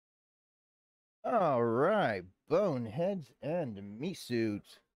All right, boneheads and meat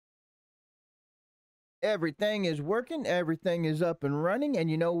suits. Everything is working, everything is up and running, and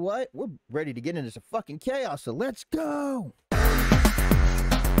you know what? We're ready to get into some fucking chaos, so let's go!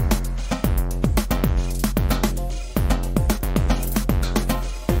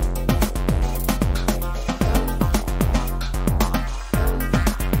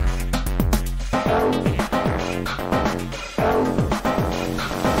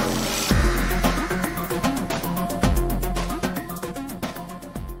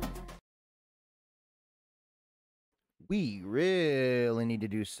 We really need to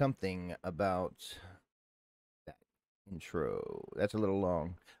do something about that intro. That's a little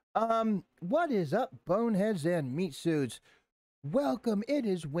long. What is up, boneheads and meat suits? Welcome. It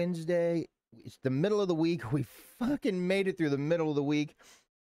is Wednesday. It's the middle of the week. We fucking made it through the middle of the week.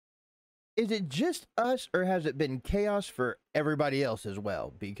 Is it just us, or has it been chaos for everybody else as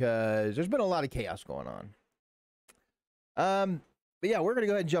well? Because there's been a lot of chaos going on. But yeah, we're going to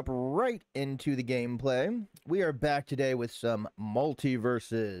go ahead and jump right into the gameplay. We are back today with some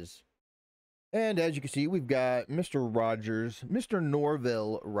multiverses. And as you can see, we've got Mr. Rogers, Mr.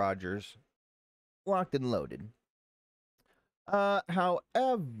 Norville Rogers, locked and loaded. However,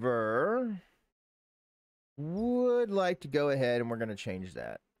 would like to go ahead and we're going to change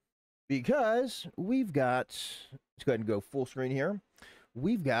that. Because we've got, let's go ahead and go full screen here.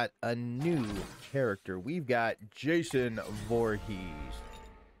 We've got a new character. We've got Jason Voorhees.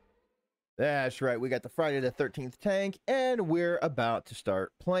 That's right. We got the Friday the 13th tank, and we're about to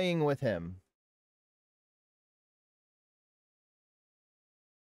start playing with him.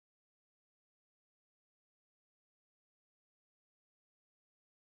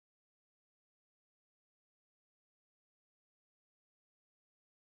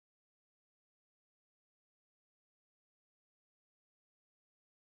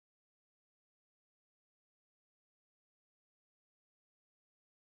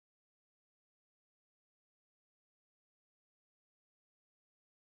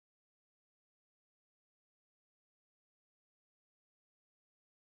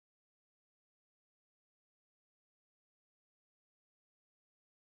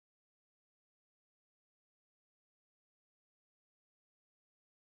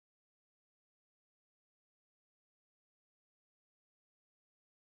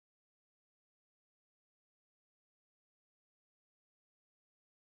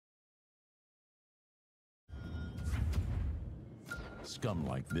 Scum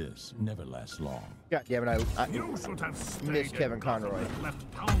like this never lasts long. God damn it, I You should have stayed miss Kevin in Conroy. Gotham and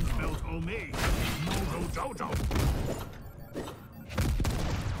left Townsville to me, Mojo Jojo.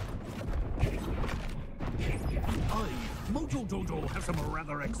 Mojo Jojo has some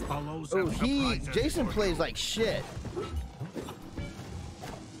rather explosive Oh, surprises Jason for plays you. like shit.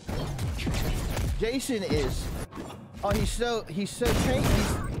 Jason is, oh, he's so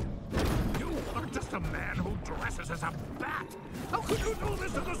tanky. You are just a man who dresses as a bat. How could you do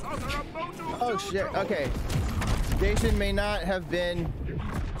this to the sorcerer Mojo Oh Jojo? shit, okay. Jason may not have been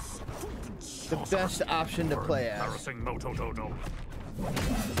the best option to play as. Embarrassing Mojo Jojo.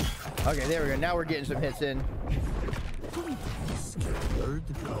 Okay, there we go. Now we're getting some hits in. Scared?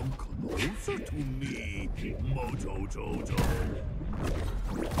 Come closer to me, Mojo Jojo.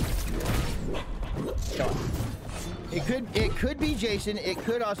 Come on. It could be Jason. It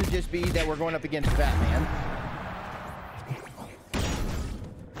could also just be that we're going up against Batman.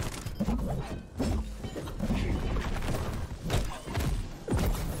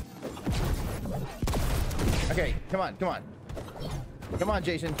 Okay, come on, come on. Come on,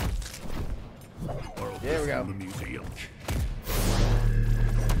 Jason. There we go. The museum.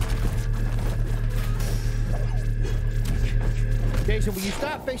 Jason, will you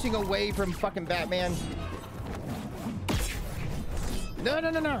stop facing away from fucking Batman? No, no,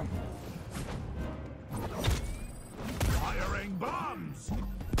 no, no. Firing bombs.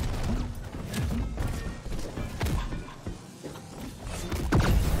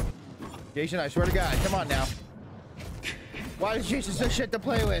 Jason, I swear to God, come on now. Why is Jason so shit to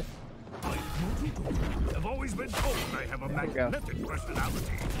play with? I've always been told I have a magnetic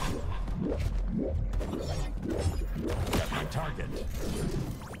personality. Got my target.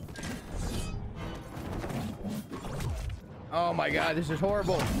 Oh my God, this is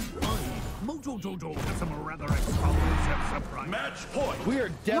horrible. Mojo Jojo has some rather explosive surprise. Match point. We are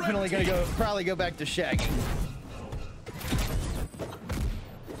definitely gonna probably go back to Shaggy.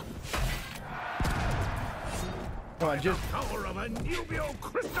 Come on, just Power of a Nubio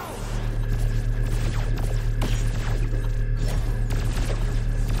crystal.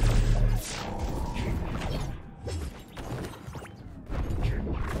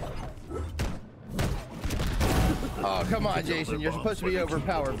 Oh, come on, Jason. You're supposed to be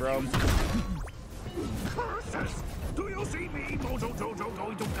overpowered, bro. Curses! Do you see me, Mojo Jojo,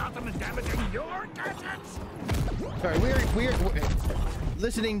 going to Gotham and damaging your gadgets? Sorry, we're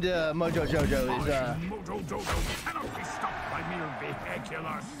listening to Mojo Jojo is Mojo Jojo cannot be stopped by mere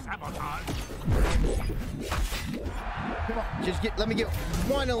vehicular sabotage. come on, just let me get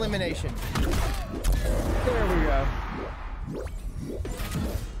one elimination. There we go.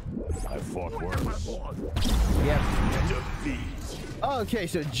 I fought worse. Yep. Defeat. Okay,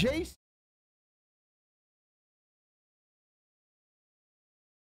 so Jason.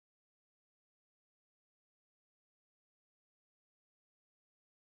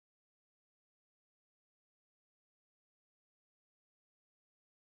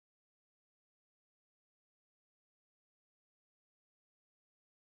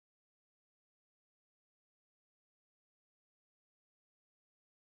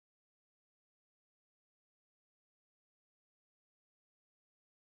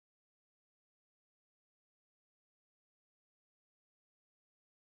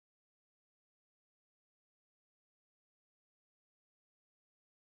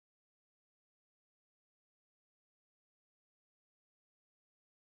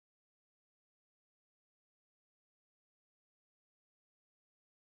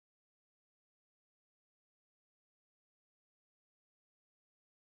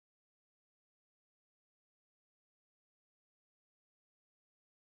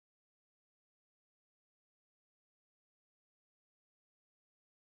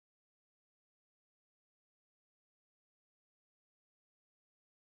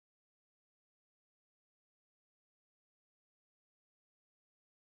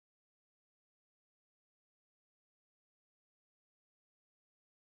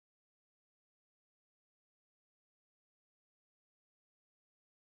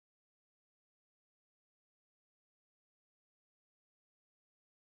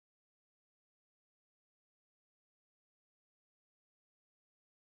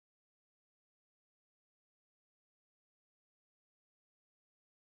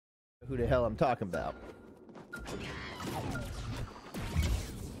 Who the hell I'm talking about?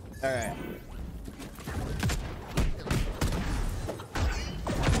 All right.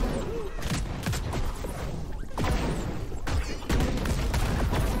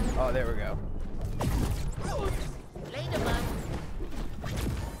 Oh, there we go. Ladybug.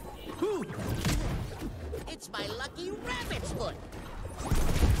 It's my lucky rabbit's foot.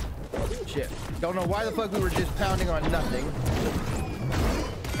 Shit. Don't know why the fuck we were just pounding on nothing.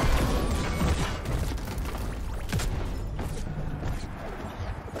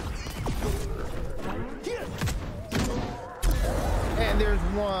 And there's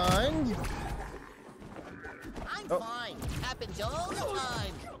one. I'm fine. Happens all the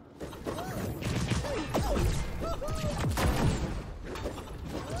time.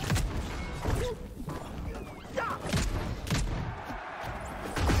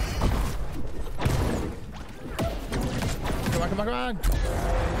 Come on, come on, come on.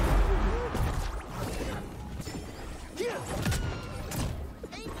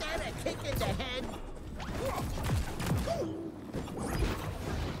 Ain't that a kick in the head?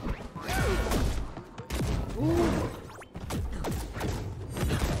 You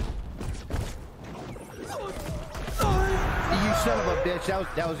son of a bitch.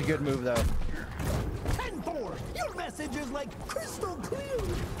 That was a good move, though. 10-4. Your message is like crystal clear.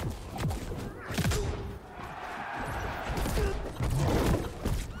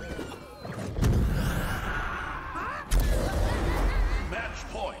 Match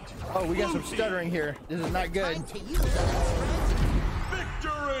point. Oh, we got some Blue team. stuttering here. This is not good. Time to use a strategy.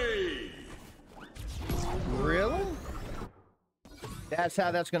 Victory. Really? That's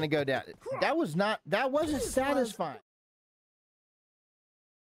how that's gonna go down. That wasn't satisfying.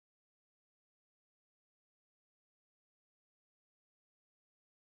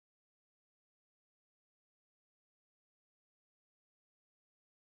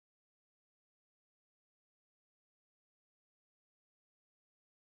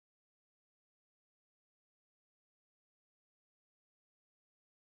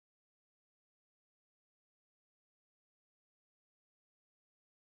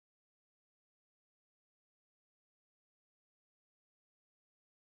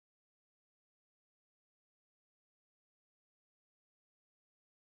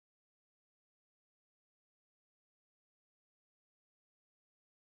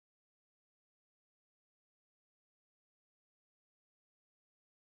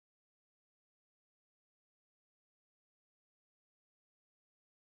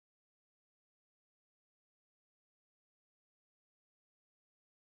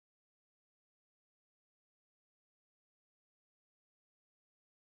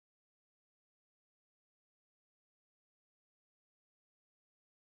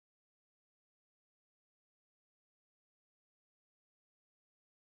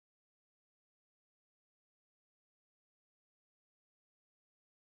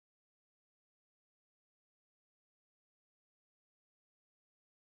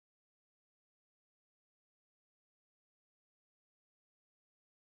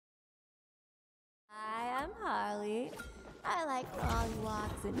 Harley. I like long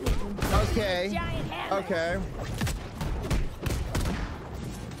walks and hitting Okay. giant hammer. Okay.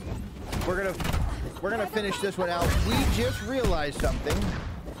 We're gonna finish this one out. We just realized something.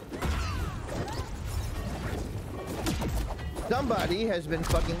 Somebody has been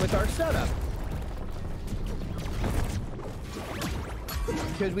fucking with our setup.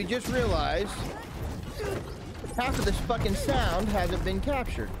 Because we just realized half of this fucking sound hasn't been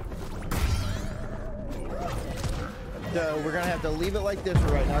captured. So we're gonna have to leave it like this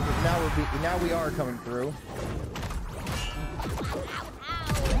right now, because now we are coming through.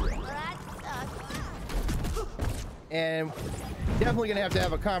 And definitely gonna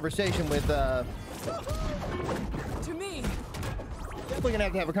have a conversation with To me. definitely gonna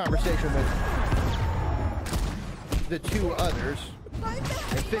have a conversation with the two others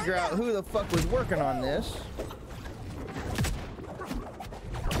and figure out who the fuck was working on this.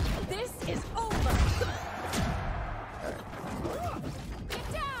 This is over.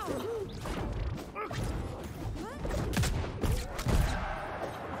 Get down.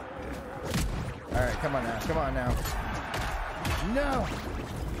 All right, come on now, come on now. No.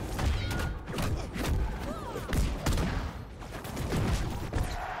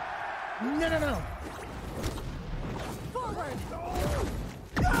 No, no, no. Forward.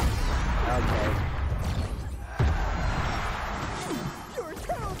 Okay. You're a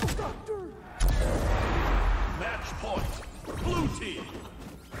terrible doctor. Match point. Blue team.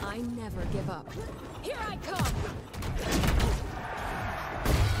 I never give up. Here I come.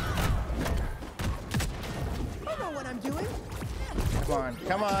 I know what I'm doing. Come on,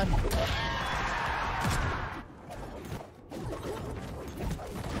 come on.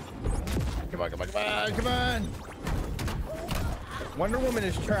 Come on, come on, come on, come on. Wonder Woman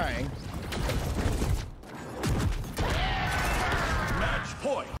is trying. Match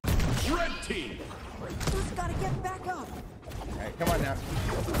point. Red team. Just gotta get back up. All right, come on now.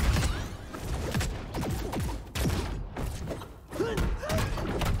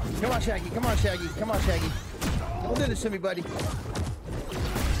 Come on, Shaggy. Come on, Shaggy. Come on, Shaggy. Don't do this to me, buddy.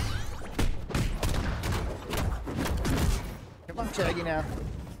 Come on, Shaggy now.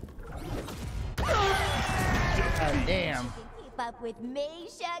 Oh, damn. Keep up with me,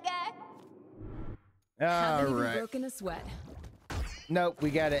 sugar. All Haven't even right. broken a sweat. Nope,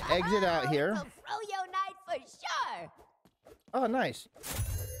 we gotta exit out here. It's a froyo night for sure. Oh, nice.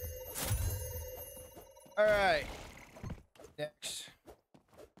 All right. Next.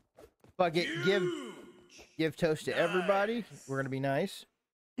 Fuck it. Give toast to everybody. We're gonna be nice.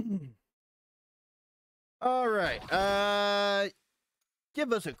 All right.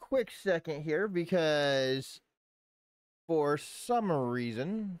 Give us a quick second here because for some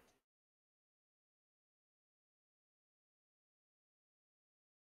reason.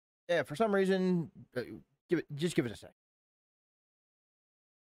 Yeah, for some reason, just give it a sec.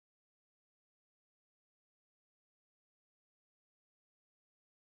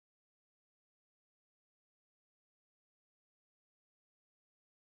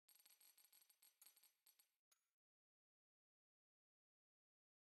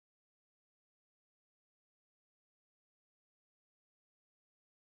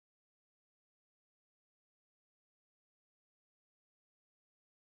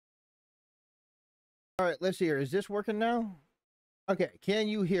 All right, let's see here. Is this working now? Okay, can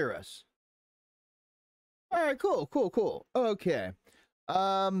you hear us? All right, cool, cool, cool. Okay.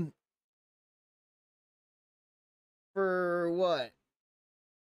 For what?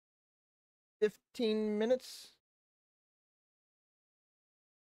 15 minutes?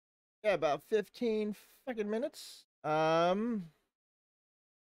 Yeah, about 15 fucking minutes. Half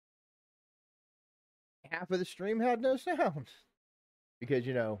of the stream had no sound. Because,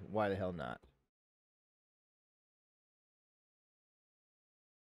 you know, why the hell not?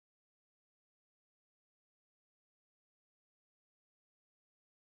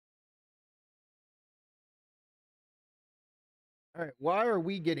 All right, why are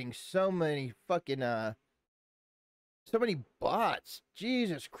we getting so many fucking so many bots?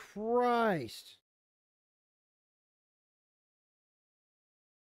 Jesus Christ.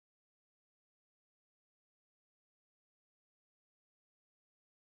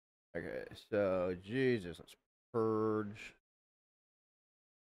 Okay, so Jesus, let's purge.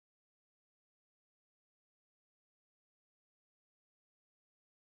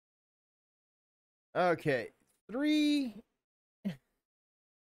 Okay, three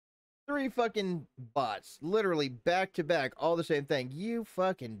fucking bots, literally back to back, all the same thing. You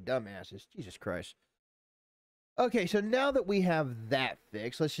fucking dumbasses. Jesus Christ. Okay, so now that we have that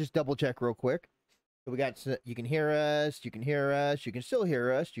fixed, let's just double check real quick. So we got, you can hear us, you can hear us, you can still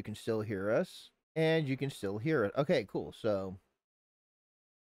hear us, you can still hear us. And you can still hear it. Okay, cool. So,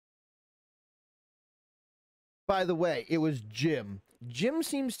 by the way, it was Jim. Jim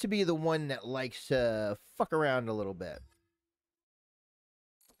seems to be the one that likes to fuck around a little bit.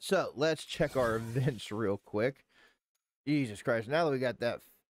 So, let's check our events real quick. Jesus Christ, now that we got that...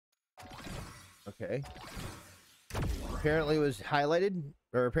 Okay. Apparently it was highlighted,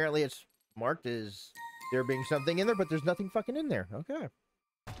 or apparently it's marked as there being something in there, but there's nothing fucking in there. Okay.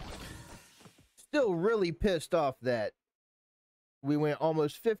 Still really pissed off that we went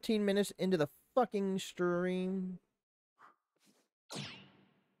almost 15 minutes into the fucking stream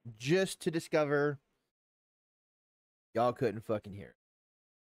just to discover y'all couldn't fucking hear.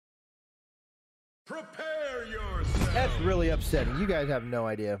 Prepare yourself. That's really upsetting. You guys have no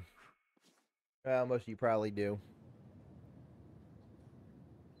idea. Well, most of you probably do.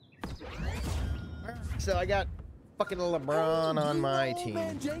 So I got fucking LeBron on my team.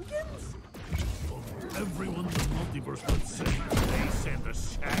 Jenkins? Everyone in the multiverse would say they sent a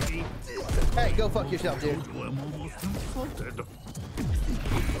Shaggy. Hey, go fuck yourself, dude. I'm almost insulted.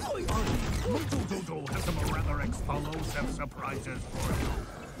 Mojo has some rather explosive surprises for you.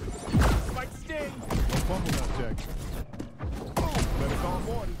 Like Sting. Fumble that check. Better call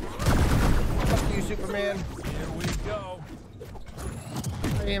Morty. Fuck you, Superman. Here we go.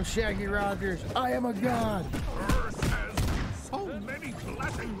 I am Shaggy Rogers. I am a god. Earth has so many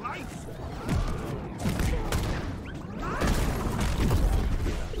blessing lights.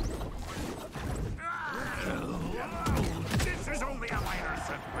 This is only a minor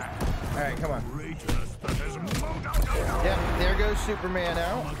setback. All right, come on. Greatness that is Mojo. Yep, there goes Superman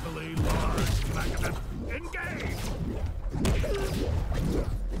out. Luckily large magnet. Engage.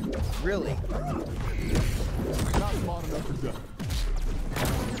 Really? Not smart enough to duck.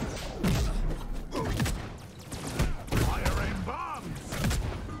 Firing bombs.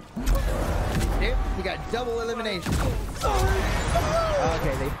 Yep, we got double elimination.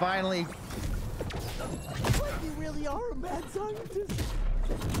 Okay, they finally... You really are a mad scientist.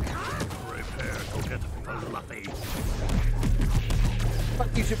 Prepare to get fluffy.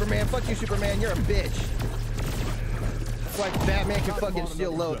 Fuck you, Superman. Fuck you, Superman. You're a bitch. It's like Batman can fucking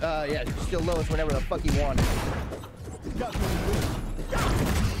steal Lois. Yeah, steal Lois whenever the fuck he wanted. Got me.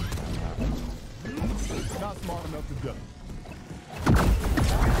 Not smart enough to duck.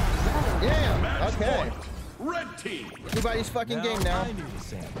 Yeah, okay. Red team. Anybody's fucking game now. I need a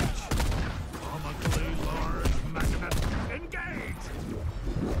sandwich. Comically large magnet. Engage.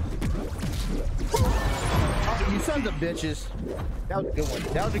 You sons of bitches. That was a good one.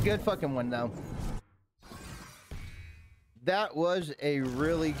 That was a good fucking one, though. That was a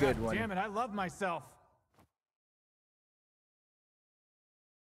really good one. Damn it, I love myself.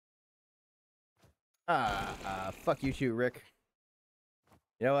 Fuck you too, Rick.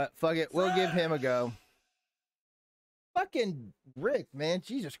 You know what? Fuck it. We'll give him a go. Fucking Rick, man.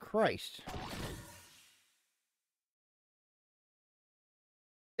 Jesus Christ.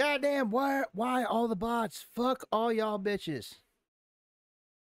 Goddamn, why all the bots? Fuck all y'all bitches.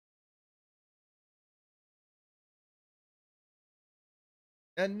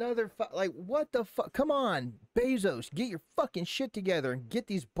 Another like, what the fuck? Come on, Bezos, get your fucking shit together and get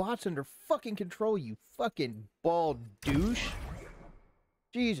these bots under fucking control, you fucking bald douche.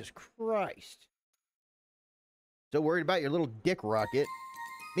 Jesus Christ. So worried about your little dick rocket.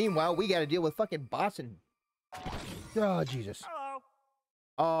 Meanwhile, we gotta deal with fucking bots and... Oh, Jesus.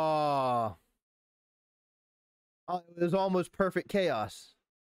 Oh, it was almost perfect chaos.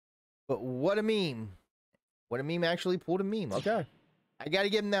 But what a meme. What a meme actually pulled a meme. Okay. I gotta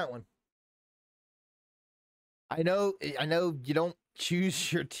give him that one. I know you don't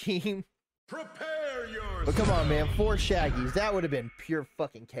choose your team. Prepare yourself. But come on, man. 4 Shaggies. That would have been pure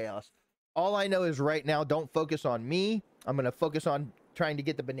fucking chaos. All I know is right now, don't focus on me. I'm gonna focus on trying to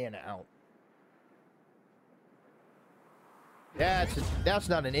get the banana out. That's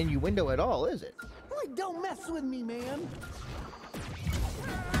not an innuendo at all, is it? Like, don't mess with me, man.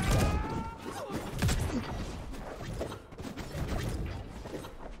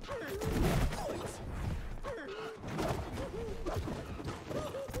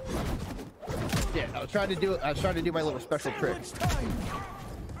 Yeah, I was trying to do my little special trick.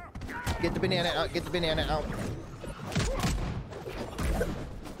 Get the banana out, get the banana out.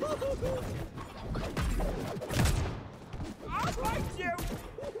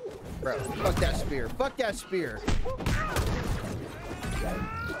 Bro, fuck that spear. Fuck that spear.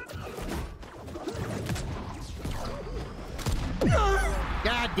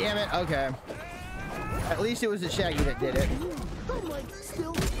 God damn it. Okay. At least it was the Shaggy that did it. I'm like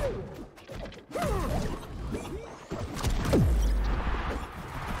still you.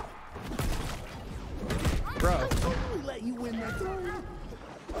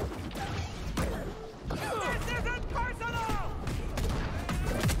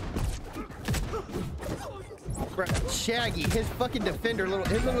 Shaggy, his fucking defender,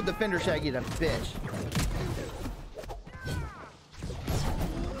 his little defender Shaggy is a bitch.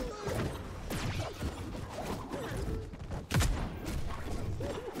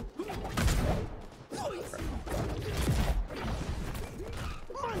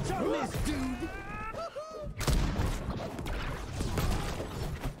 Munch on this, dude.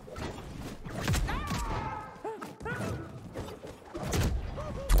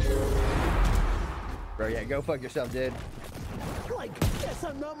 Bro, yeah, go fuck yourself, dude. Like, guess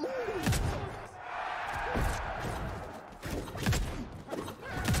I'm not moving.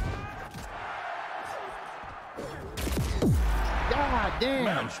 God damn.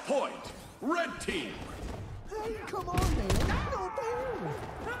 Match point. Red team. Hey, come on, man. No, boom.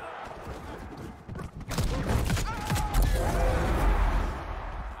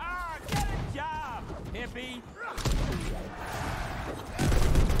 Ah, get a job, hippie.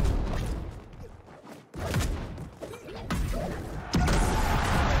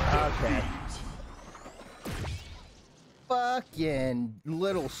 Okay. Fucking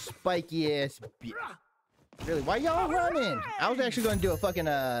little spiky ass bitch. Really, why y'all running? I was actually gonna do a fucking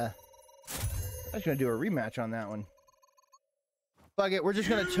I was gonna do a rematch on that one. Fuck it, we're just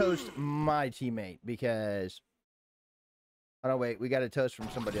gonna toast my teammate because oh no, wait, we got a toast from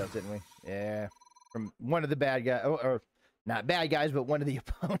somebody else, didn't we? Yeah. From one of the bad guys, or not bad guys, but one of the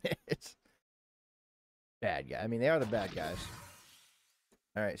opponents. Bad guy. I mean, they are the bad guys.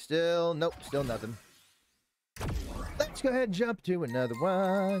 All right, still, nope, still nothing. Let's go ahead and jump to another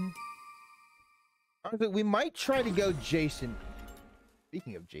one. Honestly, we might try to go Jason.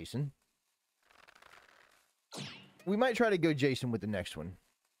 Speaking of Jason, we might try to go Jason with the next one.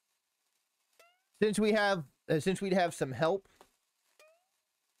 Since we have, since we'd have some help,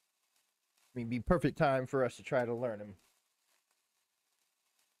 I mean, be perfect time for us to try to learn him.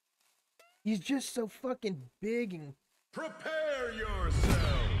 He's just so fucking big and Prepare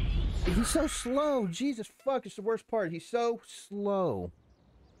yourself. he's so slow. Jesus fuck, it's the worst part. He's so slow.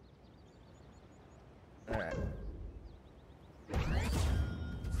 Alright.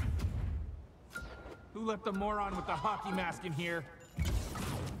 Who let the moron with the hockey mask in here?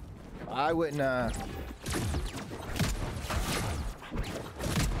 I wouldn't,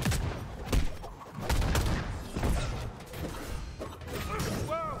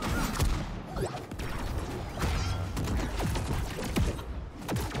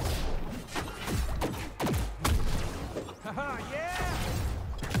 Haha, yeah!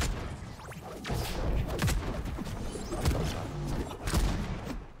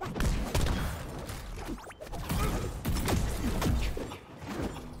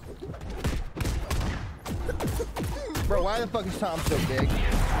 Bro, why the fuck is Tom so big?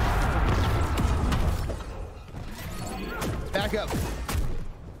 Back up.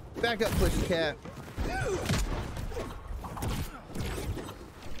 Back up, pussycat.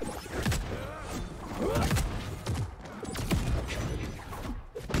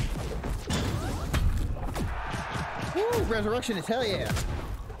 Woo, resurrection is hell yeah.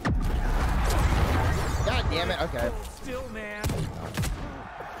 God damn it, okay. Still, man.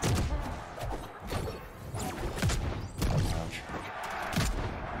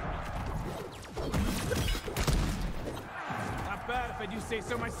 Not bad if I do say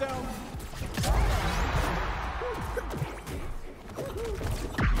so myself.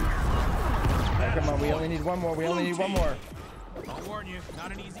 Come on, we only need one more. We only need one more. I'll warn you,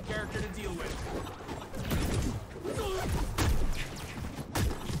 not an easy character to deal with.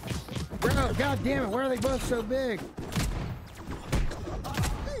 Bro, god damn it, why are they both so big?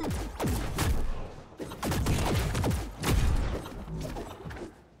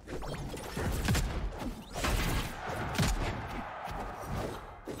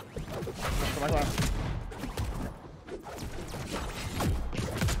 Come on, come on.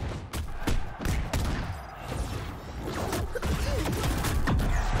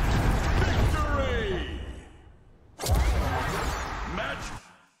 Victory. Match.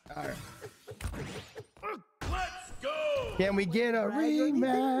 All right. Let's go. Can we get a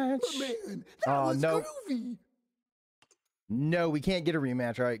rematch? Man, that Oh, was no. groovy. No, we can't get a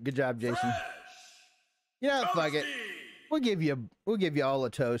rematch. All right, good job, Jason. You know, fuck it. Toasty. We'll give you all a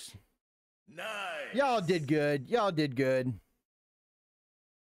toast. Nice. Y'all did good. Y'all did good.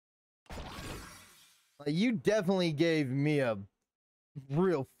 You definitely gave me a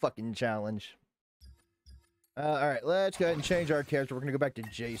real fucking challenge. All right, let's go ahead and change our character. We're gonna go back to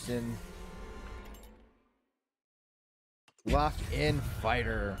Jason. Lock-in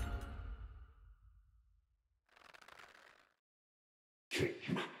fighter.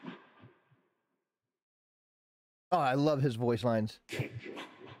 Oh, I love his voice lines.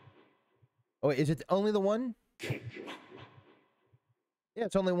 Oh, wait, is it only the one? Yeah,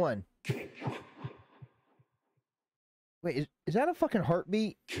 it's only one. Wait, is that a fucking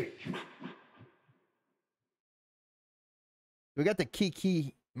heartbeat? We got the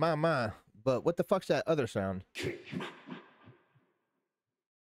kiki mama, but what the fuck's that other sound?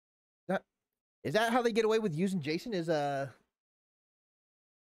 Is that how they get away with using Jason? Is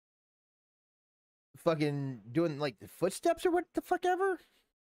fucking doing like the footsteps or what the fuck ever?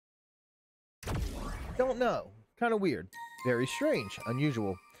 Don't know. Kind of weird. Very strange.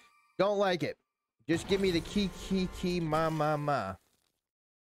 Unusual. Don't like it. Just give me the key ma.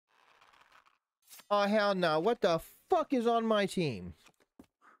 Oh hell no. What the fuck is on my team?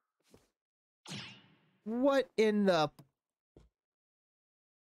 What in the...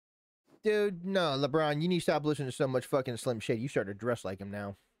 Dude, no, LeBron, you need to stop listening to so much fucking Slim Shady. You start to dress like him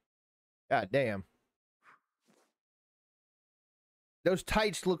now. God damn. Those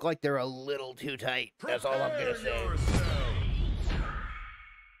tights look like they're a little too tight. That's all I'm gonna say.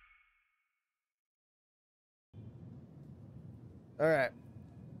 Alright.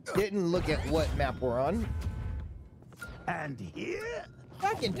 Didn't look at what map we're on. And here,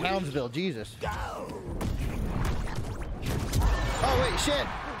 Back in Townsville, Jesus. go. Oh, wait, shit.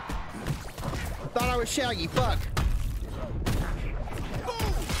 Thought I was Shaggy, fuck.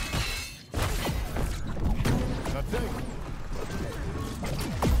 Now take.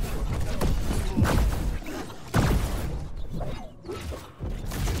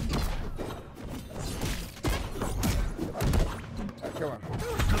 Come on.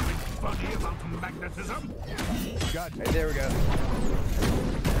 Nothing funny about magnetism. Got you. Hey, there we go.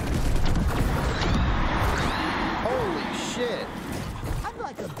 Holy shit. I'm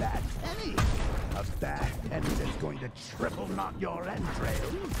like a bad penny. A bad penny that's going to triple knot your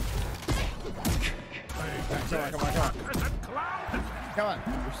entrails. Come on. Come on.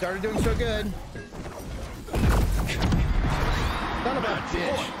 We started doing so good. Son of a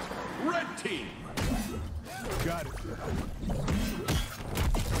bitch. Red team. Got it.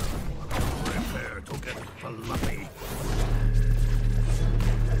 Prepare to get fluffy.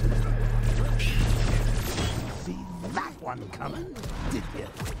 See that one coming, did you?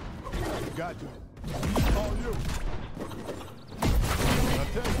 Got you. All you. Now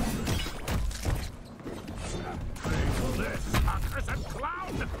take. This accursed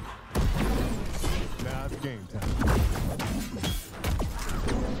clown! Now it's game time.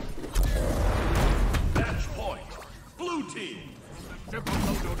 Match point. Blue team. No.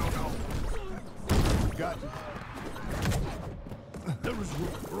 Got you. There is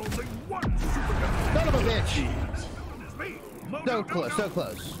room for only one super Son of a bitch. It's me. So close, so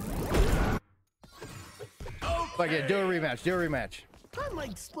close. Fuck it, do a rematch, do a rematch. I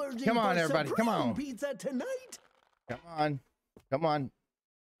like splurging. Come on, for everybody, come Supreme on. Pizza tonight. Come on. Come on.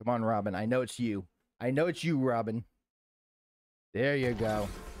 Come on, Robin. I know it's you. I know it's you, Robin. There you go.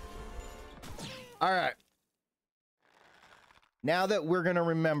 All right. Now that we're going to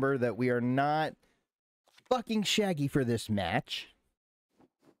remember that we are not fucking Shaggy for this match,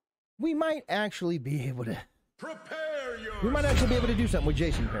 we might actually be able to... Prepare your. We might actually be able to do something with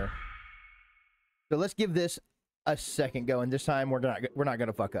Jason here. So let's give this a second go, and this time we're not going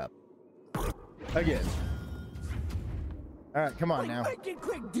to fuck up. Again. All right, come on now. Make it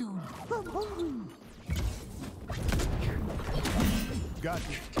quick, dude. I'm hungry. Got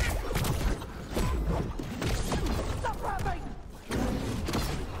you. Stop rapping.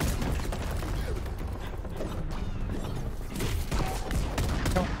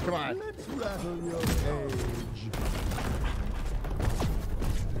 Come on. Let's rattle your cage.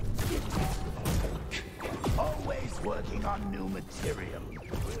 Always working on new material.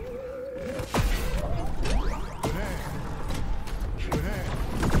 Good hand. Good hand.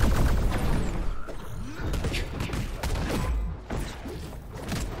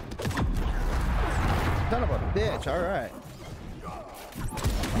 Son of a bitch. All right.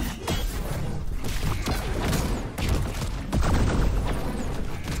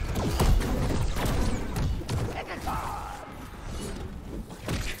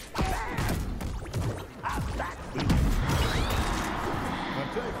 Now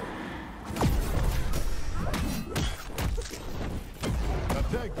take. Now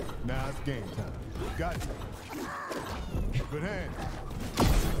take. Now it's game time. Got you. Good hand.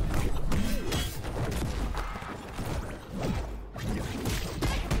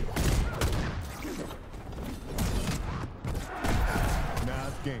 Now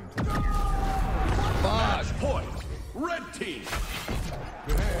it's game time. Match point. Red team.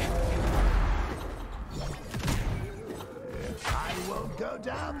 Good hand. I won't go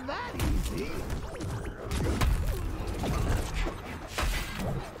down that easy.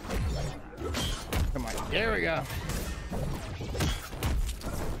 Come on. There There we go.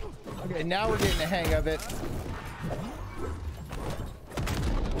 Okay, now we're getting the hang of it.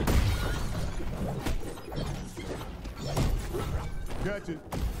 Gotcha.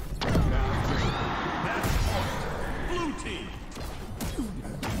 Match point. Blue team.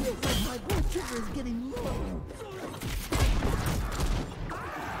 Feels like my blood sugar is getting low.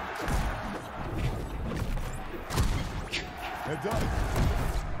 Heads up.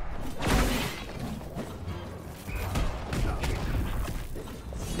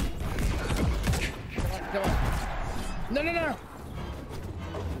 Come on. No, no, no.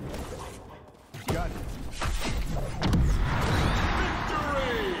 Got it.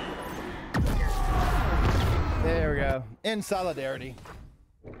 Victory. There we go. In solidarity.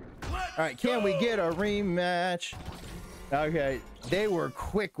 All right, can we get a rematch? Okay, they were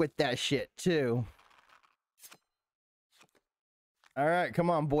quick with that shit too. All right, come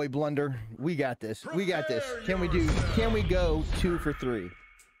on, boy Blunder. We got this. We got this. Can we go 2 for 3?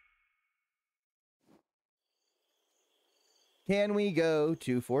 Can we go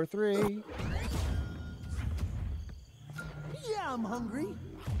 2 for 3? Yeah, I'm hungry.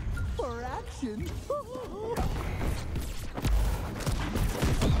 For action.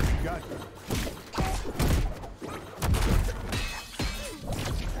 Got it.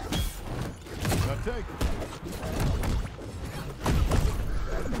 Now take it.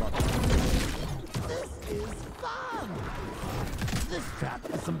 This is fun. This trap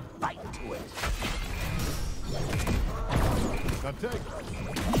has some bite to it. Now take it.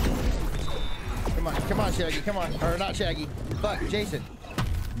 Come on, Shaggy. Come on, or not Shaggy. Fuck, Jason.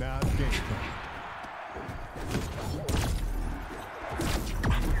 Now it's game time.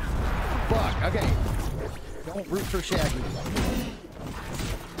 Fuck. Okay. Don't root for Shaggy.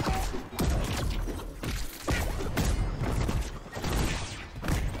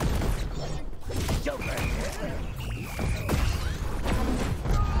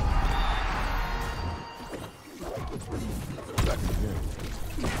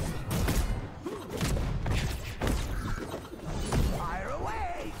 Fire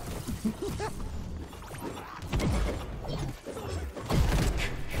away.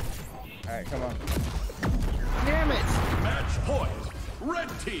 All right, come on. Damn it! Match point. Red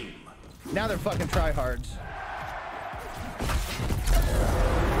team. Now they're fucking tryhards.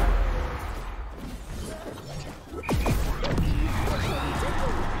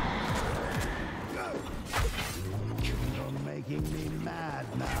 You're making me mad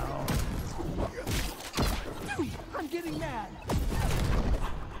now. I'm getting mad.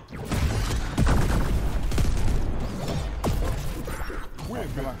 We're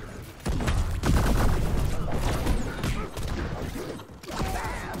good.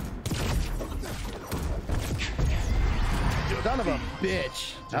 Son of a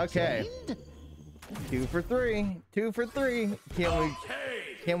bitch. Okay. 2 for 3. 2 for 3.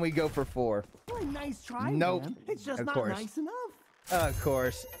 Can we go for 4? Well, nice try, Nope. man. It's just Of not course. nice enough. Of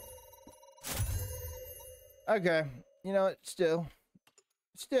course. Okay. You know what? Still.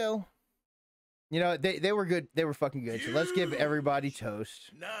 You know, they were good. They were fucking good. So let's give everybody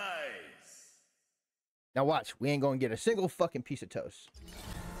toast. Nice. Now watch. We ain't gonna get a single fucking piece of toast.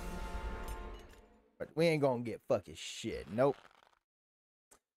 But we ain't gonna get fucking shit. Nope.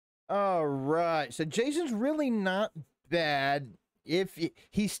 All right. So Jason's really not bad.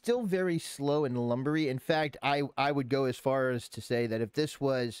 He's still very slow and lumbery. In fact, I would go as far as to say that if this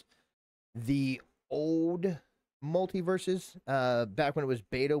was the old multiverses, back when it was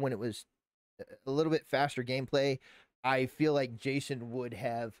beta, when it was a little bit faster gameplay, I feel like Jason would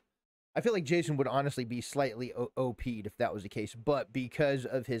honestly be slightly OP'd if that was the case. But because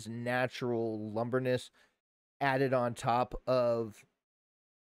of his natural lumberness added on top of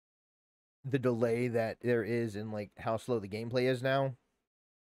the delay that there is in like how slow the gameplay is now,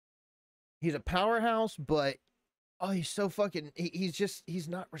 he's a powerhouse. But oh, he's so fucking he's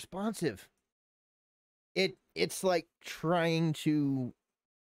not responsive. It's like trying to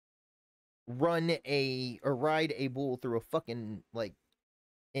ride a bull through a fucking like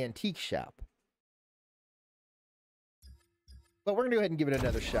antique shop. But we're gonna go ahead and give it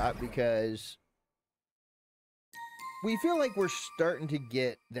another shot because we feel like we're starting to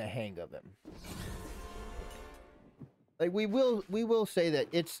get the hang of him. Like we will say that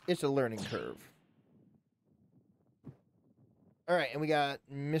it's a learning curve. All right, and we got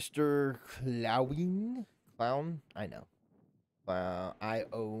Mr. Clown. I know. I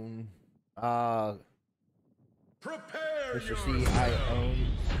own. Prepare Mr. yourself. C. I own.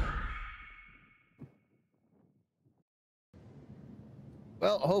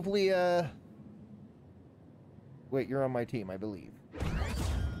 Well, hopefully. Wait, you're on my team, I believe.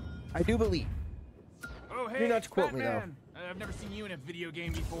 I do believe. Oh, hey, You're not it's to quote me, though. Batman. I've never seen you in a video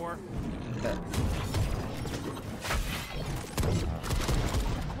game before.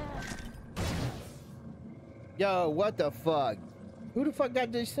 Yo, what the fuck? Who the fuck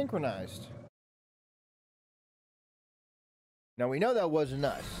got desynchronized? Now we know that wasn't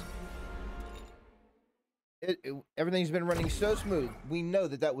us. Everything's been running so smooth. We know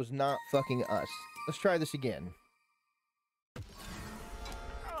that that was not fucking us. Let's try this again.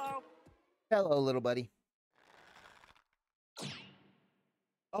 Hello. Hello, little buddy.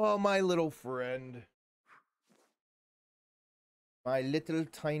 Oh, my little friend. My little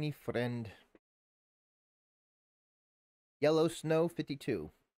tiny friend. Yellow Snow 52.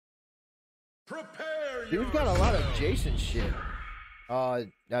 Prepare Dude's got a lot of Jason shit.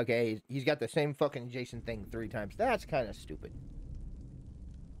 Okay, he's got the same fucking Jason thing 3 times. That's kind of stupid.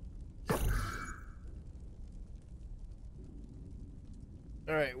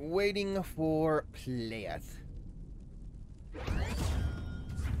 Alright, waiting for players. Ever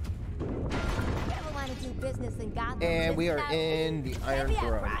want to do business in Gotham? And we are Just in the Iron maybe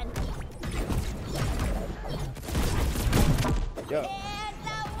Throne. run. Yo. And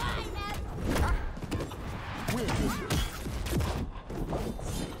the wine.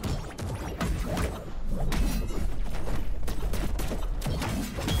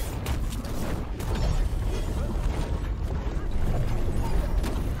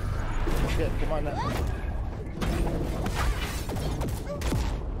 Shit, come on now.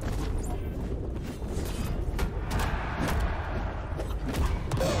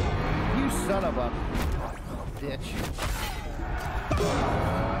 You son of a bitch.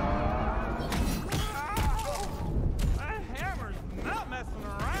 That hammer's not messing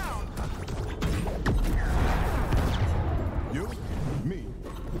around. You, me,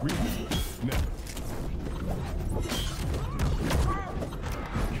 we, never.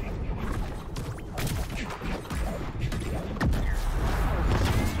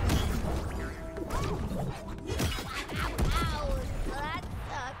 Ow, that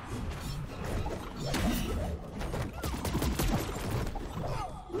sucks.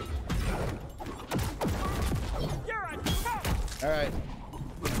 You're a tough. All right.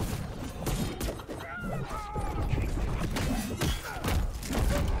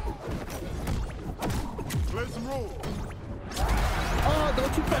 Let's roll. Oh,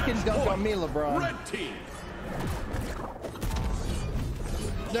 don't you fucking dunk on me, LeBron. Red team.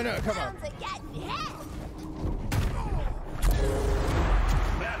 No, no, come on. Sounds like getting hit.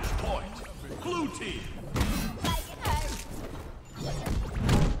 Match point. Blue team. Like it hurts.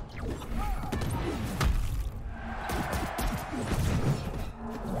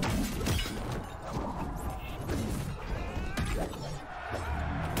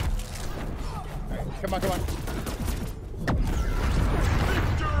 Come on, come on.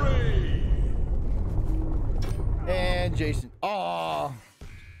 Victory. And Jason. Oh.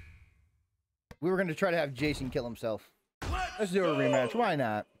 We were going to try to have Jason kill himself. Let's do a rematch. Why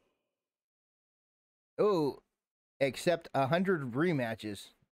not? Oh, accept 100 rematches.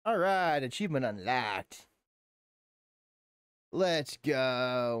 All right, achievement unlocked. Let's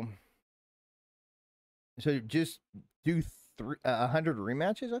go. So just do 100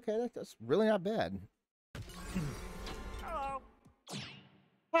 rematches? Okay, that's really not bad. Hello.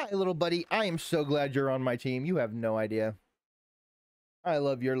 Hi, little buddy. I am so glad you're on my team. You have no idea. I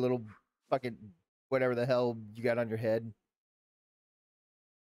love your little fucking whatever the hell you got on your head.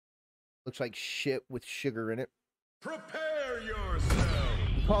 Looks like shit with sugar in it. Prepare yourself.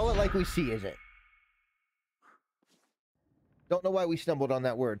 Call it like we see, is it? Don't know why we stumbled on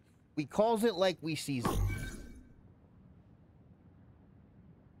that word. We calls it like we sees it.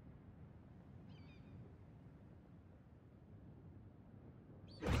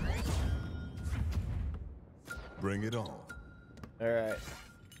 Bring it on. All right.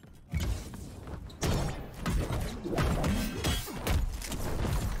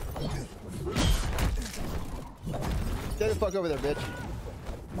 Stay the fuck over there, bitch.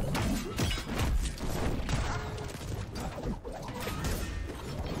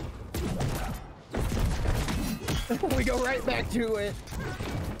 We go right back to it.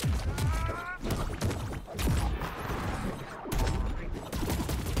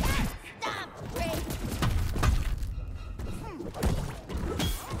 Stop, Ray.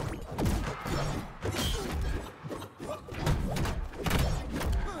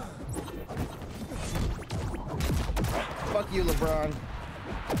 Fuck you, LeBron.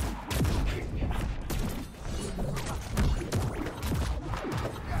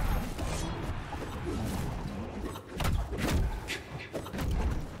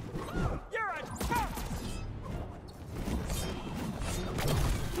 You're a tough.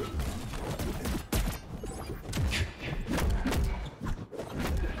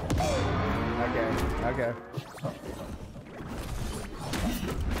 Okay.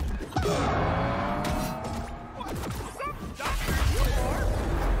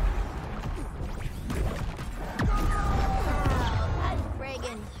 That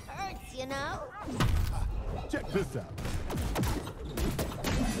friggin' hurts, you know? Check this out.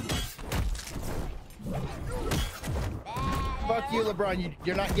 Fuck you, LeBron.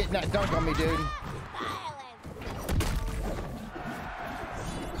 You're not getting that dunk on me, dude.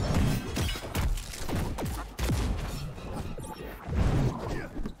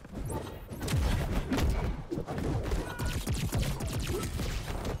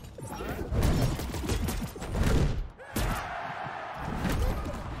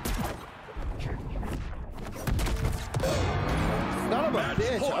 Son of a Match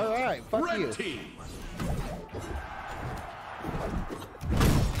bitch. point. All right, fuck Red you. team.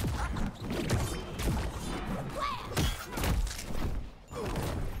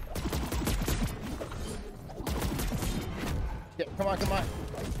 Yeah, come on, come on.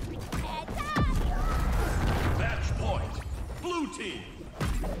 Match point. Blue team.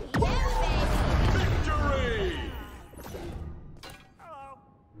 Yeah, Victory.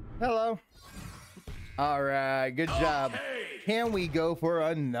 Hello. All right, good job. Okay. Can we go for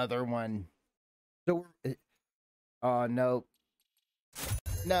another one? So, oh no,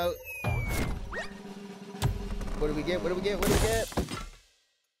 no. What do we get? What do we get? What do we get?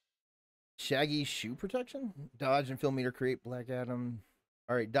 Shaggy shoe protection? Dodge and fill meter create Black Adam.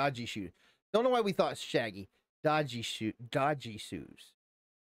 All right, dodgy shoe. Don't know why we thought Shaggy. Dodgy shoe. Dodgy shoes.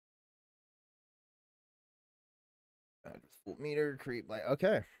 Full meter create Black.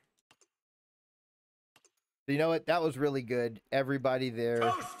 Okay. You know what? That was really good. Everybody there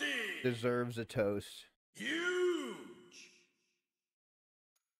Toasty. deserves a toast. Huge.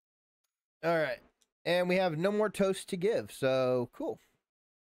 All right. And we have no more toast to give. So cool.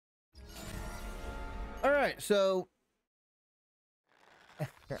 All right. So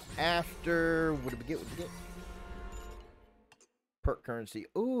after, what did we get? What did we get? Perk currency.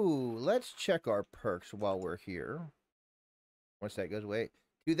 Ooh, let's check our perks while we're here. Once that goes away.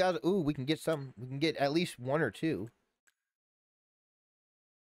 2,000. Ooh, we can get some. We can get at least one or two.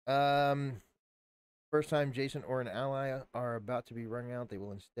 First time Jason or an ally are about to be rung out, they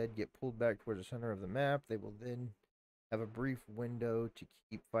will instead get pulled back towards the center of the map. They will then have a brief window to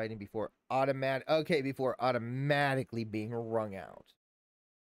keep fighting before automatically being wrung out.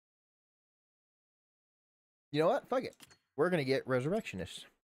 You know what? Fuck it. We're gonna get Resurrectionists.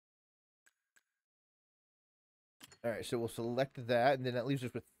 All right, so we'll select that, and then that leaves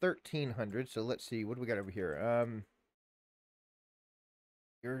us with 1,300. So let's see, what do we got over here?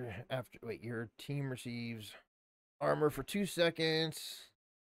 Your team receives armor for 2 seconds.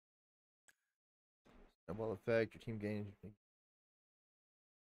 Snowball effect. Your team gains.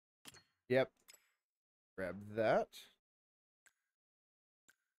 Yep. Grab that.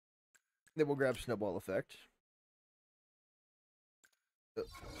 Then we'll grab snowball effect. Oh,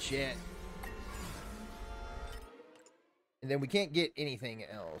 shit. And then we can't get anything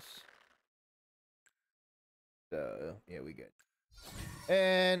else. So, yeah, we good.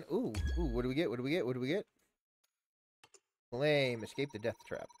 And, ooh, what do we get? What do we get? What do we get? Flame, escape the death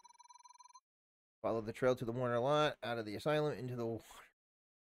trap. Follow the trail to the Warner lot, out of the asylum, into the water.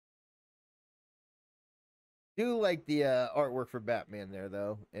 Do like the artwork for Batman there,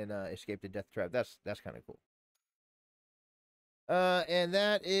 though, and escape the death trap. That's kind of cool. And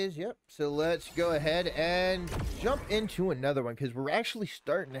that is, yep. So let's go ahead and jump into another one, because we're actually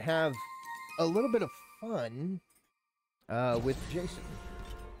starting to have a little bit of fun with Jason.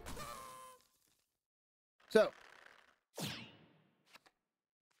 So,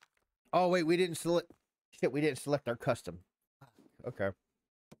 oh wait, we didn't select. Shit, we didn't select our custom. Okay,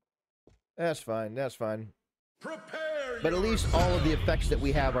 that's fine. That's fine. Prepare But at least all of the effects that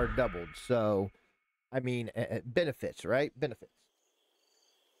we have are doubled. So, I mean, benefits, right? Benefits.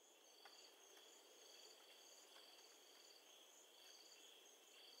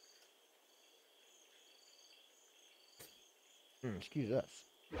 Excuse us.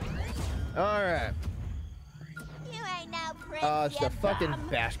 All right. You ain't no prince, Oh, it's you the fucking bum.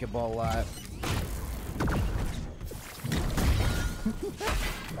 basketball lot.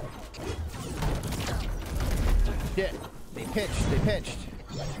 Shit. They pinched. They pinched.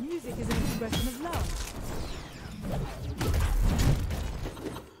 Music is an expression of love.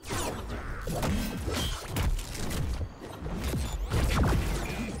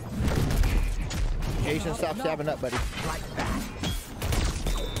 Jason, stop stabbing up, buddy. Like that.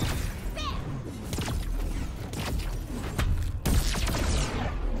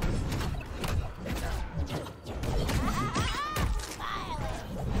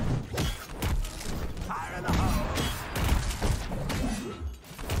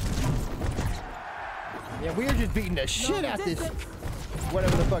 Man, we are just beating the shit out this,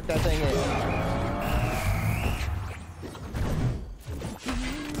 whatever the fuck that thing is.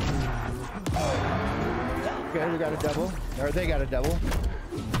 Okay, we got a double. Or they got a double.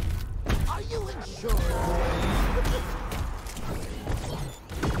 Are you insured?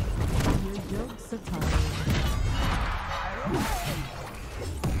 Your jokes are tired.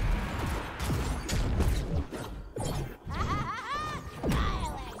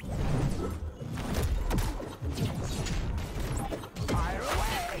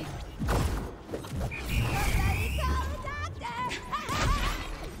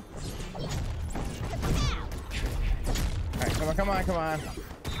 Come on, come on.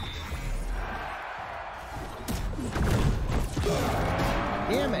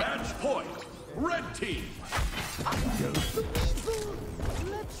 Damn it. Match point. Red team.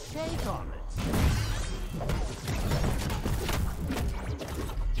 Let's shake on it.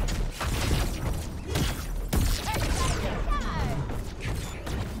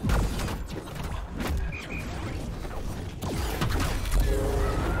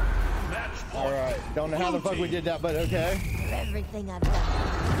 All right. Don't know how the fuck we did that, but okay. For everything I've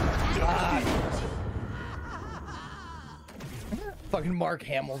done. Fucking Mark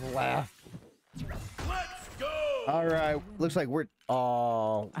Hamill's laugh. Let's go. All right. Looks like we're.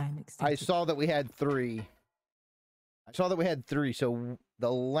 Oh. I'm I excited. saw that we had 3. I saw that we had 3, so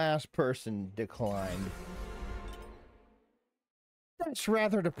the last person declined. That's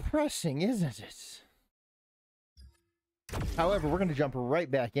rather depressing, isn't it? However, we're going to jump right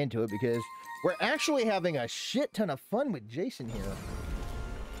back into it because we're actually having a shit ton of fun with Jason here.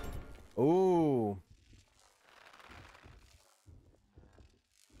 Ooh.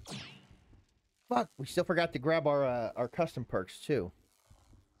 Fuck, we still forgot to grab our custom perks too.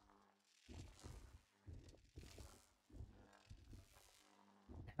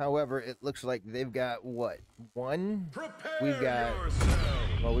 However, it looks like they've got what? 1? Prepare We've got.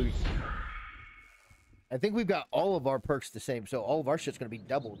 yourself. Well, I think we've got all of our perks the same, so all of our shit's gonna be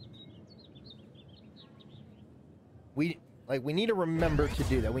doubled. We need to remember to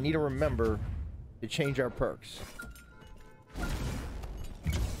do that. We need to remember to change our perks.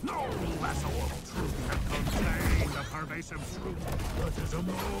 No vessel of truth can contain the pervasive truth that is a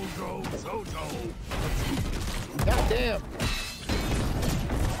Mojo Jojo. God damn!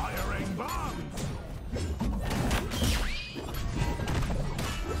 Firing bombs.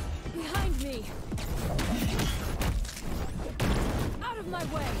 Behind me! Out of my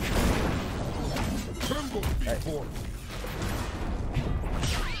way! Tremble before.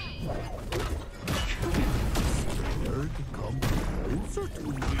 Dare to come closer to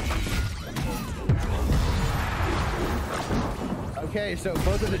me. Okay, so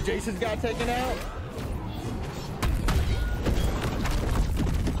both of the Jasons got taken out.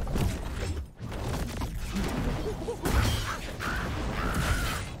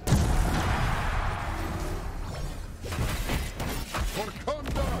 For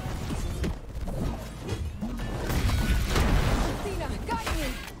conduct. Athena, got me!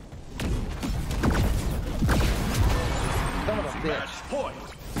 Son of a bitch. Match point.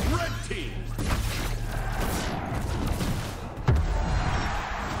 Red team.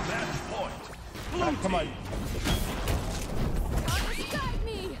 Match point. Blue Come on. team. Guide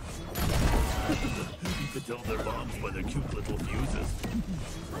me! You could tell their bombs by their cute little fuses.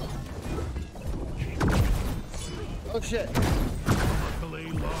 Oh shit. Luckily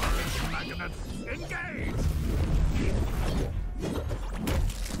large magnets. Engage!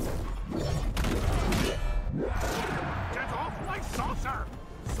 Get off my saucer!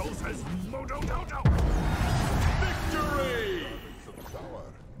 So says Mojo Jojo! Victory. The tower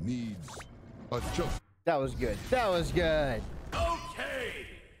needs adjustment. That was good. That was good. Okay.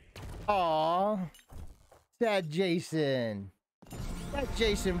 Aw. Sad Jason. That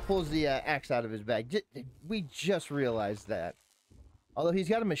Jason pulls the axe out of his bag. We just realized that. Although he's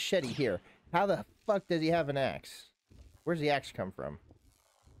got a machete here. How the fuck does he have an axe? Where's the axe come from?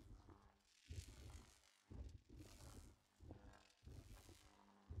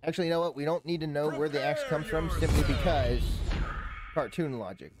 Actually, you know what? We don't need to know where the axe comes from simply because cartoon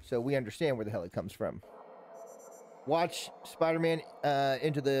logic. So we understand where the hell it comes from. Watch Spider-Man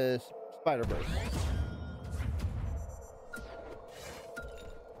Into the Spider-Verse.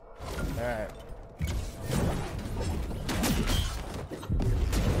 Alright.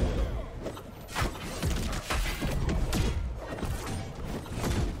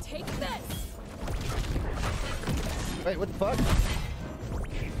 Take this! Wait, what the fuck?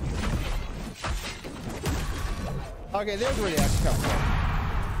 Okay, there's where the axe comes from.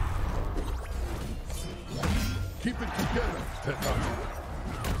 Keep it together, Tetsuya.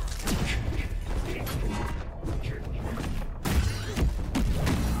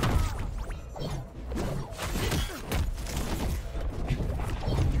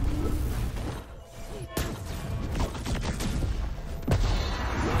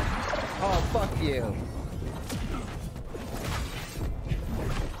 Oh, fuck you.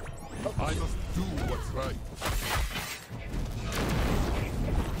 I must do what's right.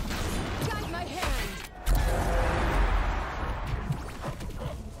 Guide my hand.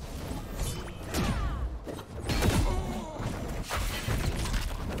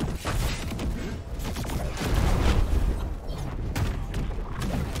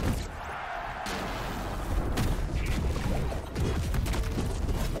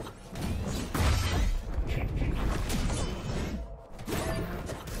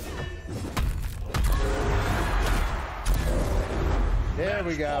 There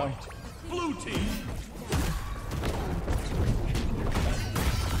we go. Blue team.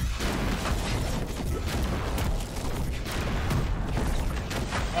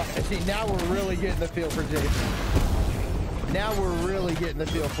 See, now we're really getting the feel for Jason. Now we're really getting the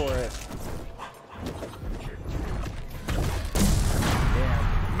feel for it.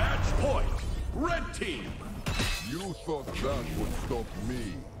 Damn. Match point. Red team. You thought that would stop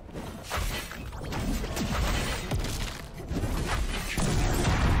me.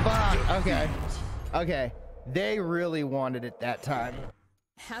 Fuck. Okay. Okay. They really wanted it that time.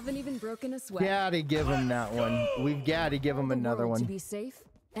 Haven't even broken a sweat. Gotta give them that one. We've got to give them The another world one. to be safe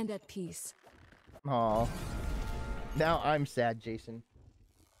and at peace. Aw. Now I'm sad, Jason.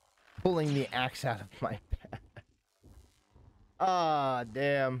 Pulling the axe out of my back. Ah,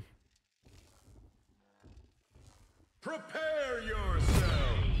 damn. Prepare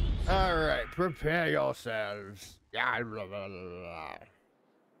yourselves. All right, prepare yourselves. Yeah, blah, blah, blah, blah.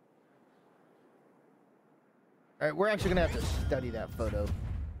 All right, we're actually gonna have to study that photo.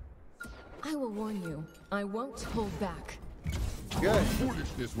 I will warn you, I won't hold back. Good.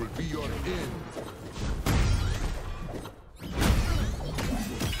 Foolishness will be your end.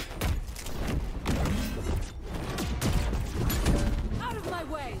 Out of my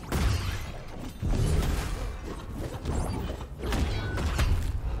way!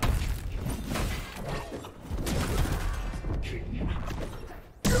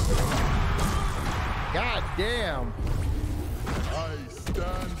 God damn. I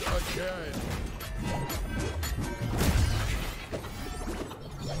stand again.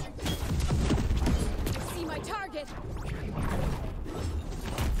 See my target!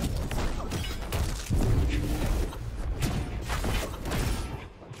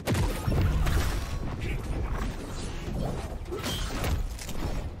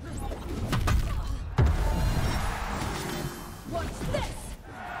 What's this?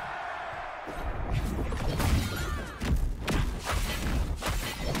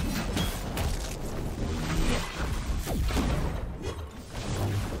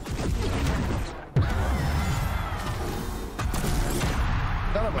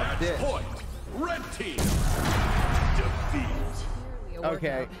 Son of a Match bitch. point. Red team. Defeat. Barely a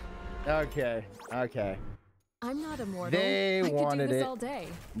Okay. workout. Okay. Okay. I'm not immortal. They I could wanted do this it. all day.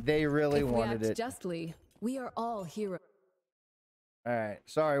 They really If we wanted act it. justly, we are all heroes. All right.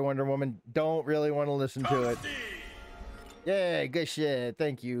 Sorry, Wonder Woman. Don't really want to listen to it. Yay, good shit.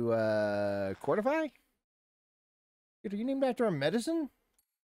 Thank you, Quartify? Dude, are you named after a medicine?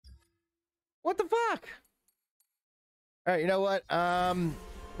 What the fuck? All right, you know what?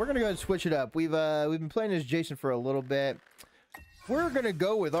 We're gonna go ahead and switch it up. We've been playing as Jason for a little bit. We're gonna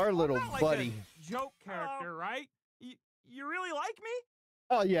go with our little I'm not like buddy. a joke character, right? You really like me?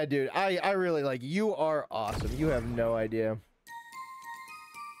 Oh yeah, dude. I really like you. You are awesome. You have no idea.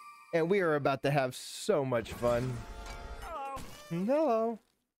 And we are about to have so much fun. Hello. Hello.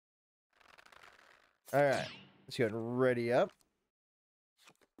 All right. Let's go ahead and ready up.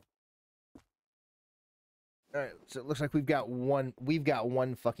 All right. So it looks like we've got one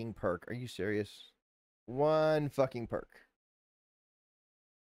fucking perk. Are you serious? One fucking perk.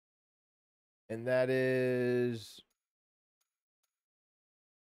 And that is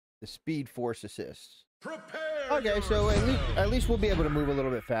the Speed Force Assist. Prepare. Okay, so at least we'll be able to move a little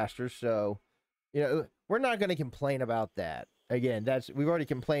bit faster. So, you know, we're not going to complain about that. Again, we've already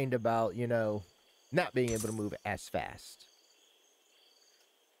complained about, you know, not being able to move as fast.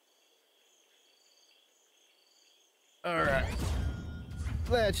 All right,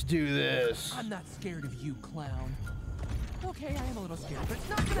 let's do this. I'm not scared of you, clown. Okay, I am a little scared, but it's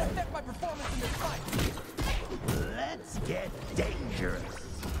not gonna affect my performance in this fight. Let's get dangerous.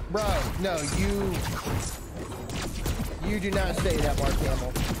 Bro, no, you do not say that, Mark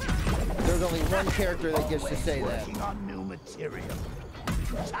Hamill. There's only one character that gets to say that. Working on new material.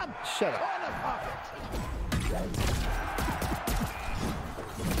 Some Shut up. corner pocket.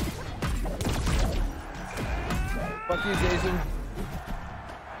 Fuck you, Jason.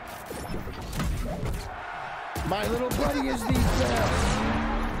 My little buddy is the best.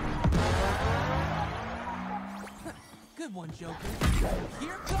 Good one, Joker.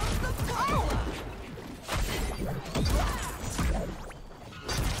 Here comes the cola!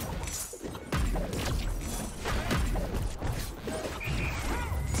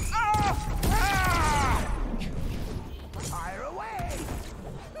 Fire away!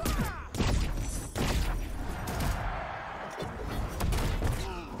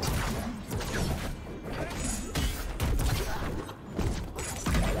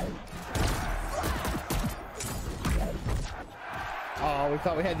 Oh, we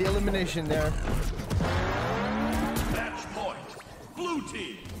thought we had the elimination there. Match point. Blue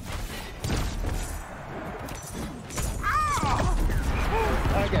team.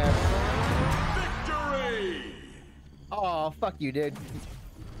 Okay. Victory. Oh, fuck you, dude.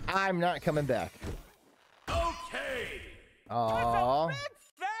 I'm not coming back. Okay. Oh. Big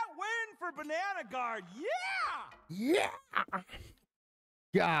fat win for Banana Guard, yeah! Yeah.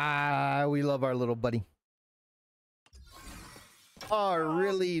 God, we love our little buddy. Our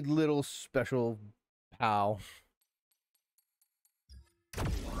really little special pal.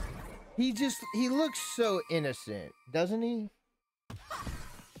 He looks so innocent, doesn't he?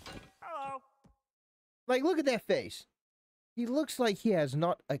 Hello. Like, look at that face. He looks like he has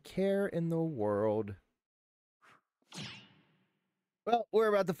not a care in the world. Well, we're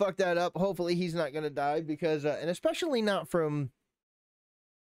about to fuck that up. Hopefully he's not going to die because, and especially not from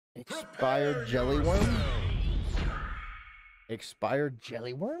expired jelly worm. Expired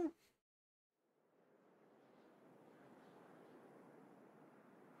jelly worm?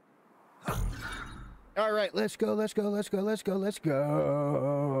 All right, let's go, let's go, let's go, let's go, let's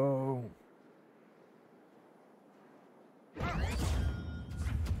go.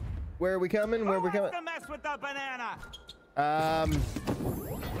 Where are we coming? Where are we coming? To mess with the banana. I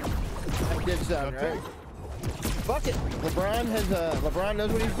did something, right? Fuck it. LeBron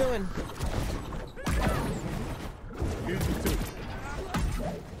knows what he's doing. Easy too.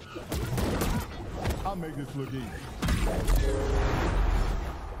 I'll make this look easy.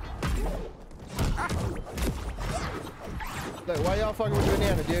 Look, why y'all fucking with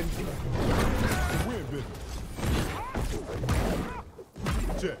banana, dude? Win business.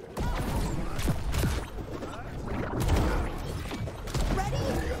 Check.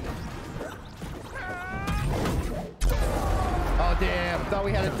 Oh damn! Thought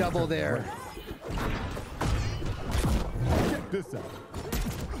we had a double there. Check this out.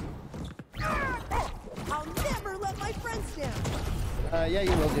 I'll never let my friends down. Yeah,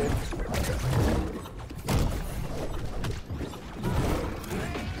 you will, dude.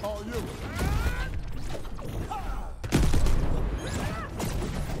 All you.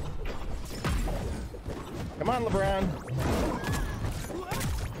 Come on, LeBron.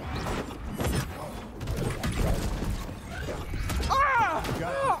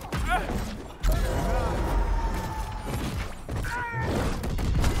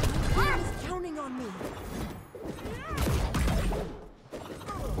 He's counting on me.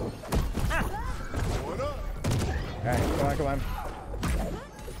 What up? All right, come on, come on.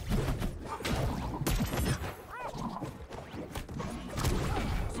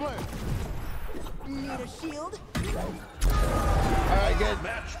 Slam. Need a shield? All right, good.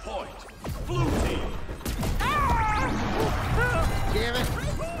 Match point. Blue team. Damn it.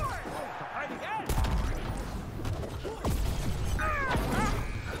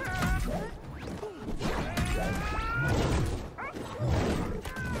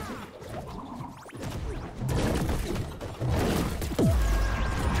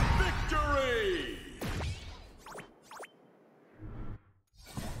 Victory.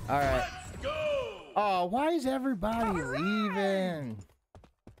 All right. Let's go. Oh, why is everybody leaving?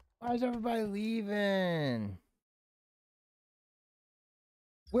 Why is everybody leaving?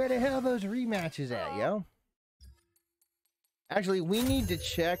 Where the hell are those rematches at, yo? Actually, we need to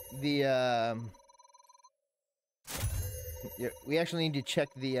check the, yeah, we actually need to check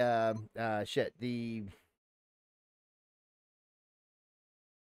the, the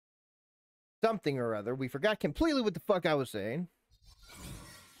something or other. We forgot completely what the fuck I was saying.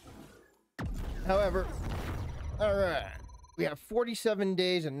 However, all right, we have 47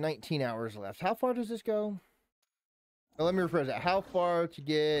 days and 19 hours left. How far does this go? Oh, let me rephrase that. How far to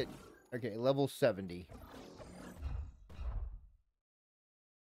get, okay, level 70.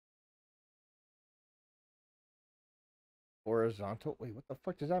 Horizontal? Wait, what the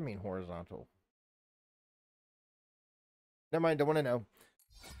fuck does that mean, horizontal? Never mind, don't want to know.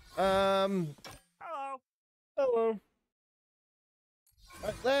 Hello. Hello.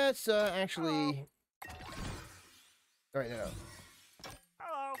 Alright, let's actually. Alright, no.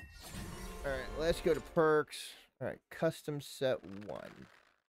 Hello. Alright, let's go to perks. Alright, custom set 1.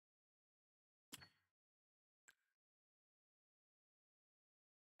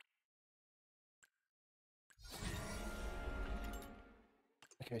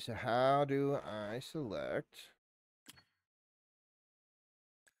 Okay, so how do I select?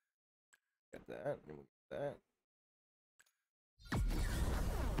 Get that, and we'll get that.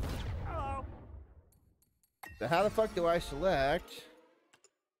 Hello. So how the fuck do I select?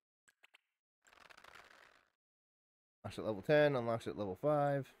 Unlocks at level 10, unlocks at level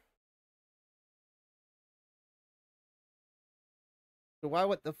 5. So why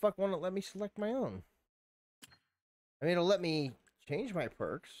what the fuck won't it let me select my own? I mean, it'll let me change my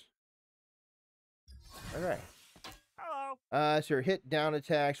perks. Alright. Hello. So hit down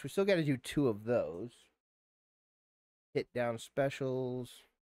attacks. We still got to do 2 of those. Hit down specials.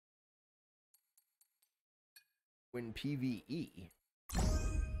 Win PvE.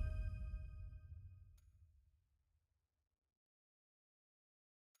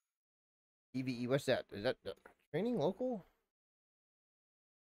 PvE, what's that? Is that training local?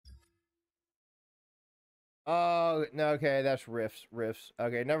 Oh, no, okay, that's Rifts.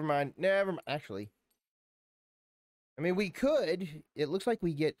 Okay, never mind. Actually, I mean, we could. It looks like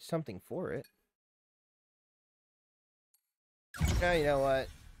we get something for it. Yeah, you know what?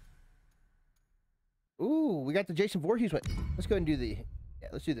 Ooh, we got the Jason Voorhees one. Let's go ahead and do the... Yeah,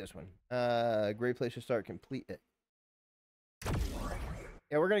 let's do this one. Great place to start. Complete it.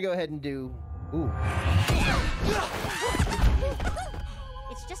 Yeah, we're gonna go ahead and do... Ooh.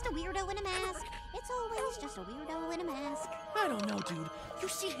 It's just a weirdo in a mask. It's always just a weirdo in a mask. I don't know, dude. You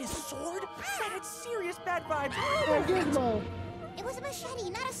see his sword? That had serious bad vibes. Oh, Gizmo. It was a machete,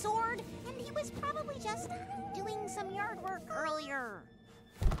 not a sword. And he was probably just doing some yard work earlier.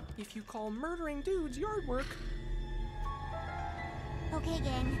 If you call murdering dudes yard work. Okay,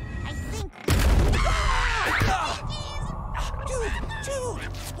 gang. I think... Dude!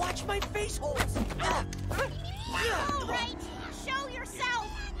 Watch my face holes! All right, show yourself!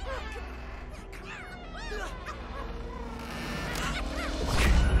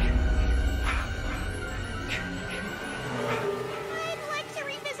 I'd like to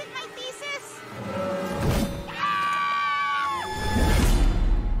revisit my thesis.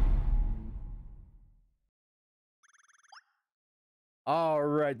 All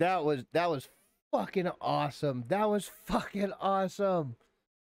right, that was fucking awesome. That was fucking awesome.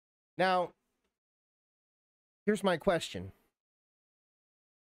 Now, here's my question.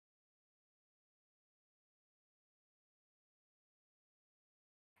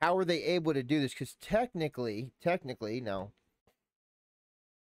 How are they able to do this? Because technically, no.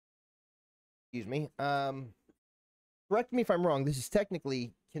 Excuse me. Correct me if I'm wrong. This is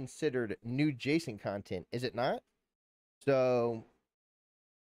technically considered new Jason content, is it not? So,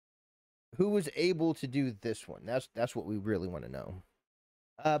 who was able to do this one? That's what we really want to know.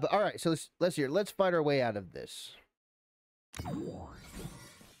 But all right, so let's fight our way out of this.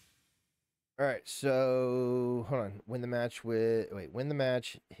 All right, so hold on. Win the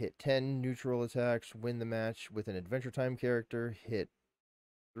match, hit 10 neutral attacks, win the match with an Adventure Time character, hit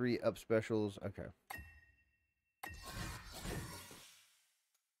 3 up specials. Okay.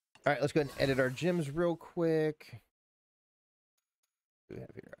 All right, let's go ahead and edit our gyms real quick. What do we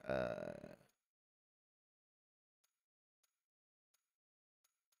have here?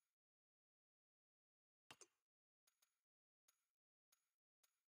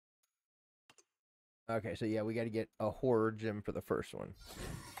 Okay, so yeah, we got to get a horror gym for the first one.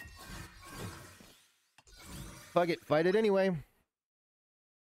 Fuck it, fight it anyway.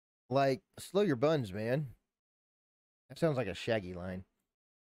 Like, slow your buns, man. That sounds like a Shaggy line.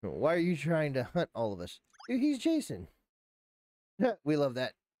 Why are you trying to hunt all of us? Dude, he's Jason. We love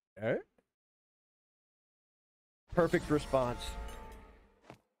that. Perfect response.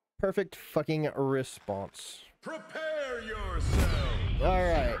 Perfect fucking response. Prepare yourself. All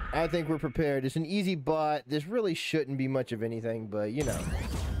right, I think we're prepared. It's an easy bot. This really shouldn't be much of anything, but you know.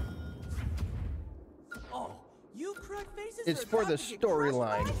 Oh, you crud faces It's are for about the to get crushed by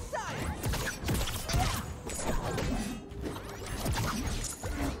storyline.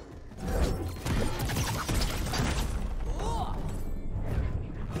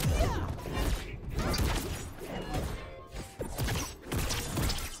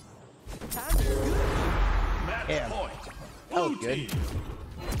 Match point. That was Blue good. team.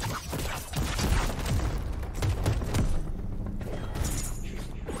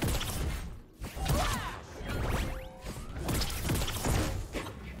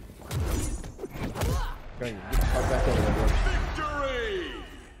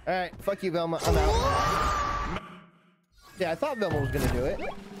 Alright, fuck you, Velma. I'm out. Yeah, I thought Velma was gonna do it.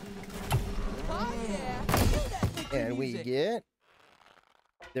 Oh yeah. Feel that victory And we music. get...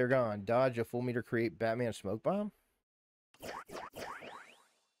 They're gone. Dodge a full meter, create Batman smoke bomb.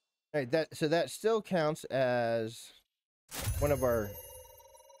 Alright, so that still counts as one of our...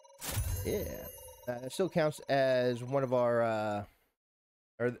 Yeah. It still counts as one of our...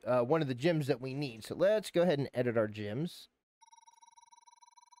 one of the gyms that we need. So let's go ahead and edit our gyms.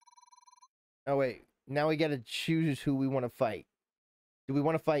 Oh, wait. Now we gotta choose who we want to fight. Do we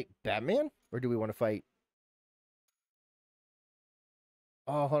want to fight Batman? Or do we want to fight...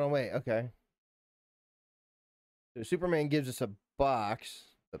 Oh, hold on, wait. Okay. So Superman gives us a box,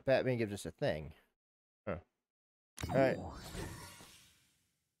 but Batman gives us a thing. Huh. Alright.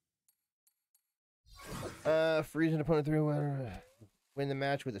 Freeze an opponent through... win the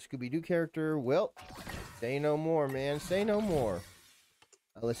match with a Scooby-Doo character. Well, say no more, man. Say no more.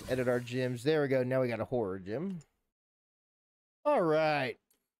 Let's edit our gyms. There we go. Now we got a horror gym. All right.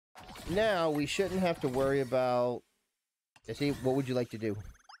 Now we shouldn't have to worry about... See, what would you like to do?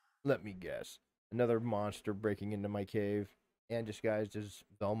 Let me guess. Another monster breaking into my cave and disguised as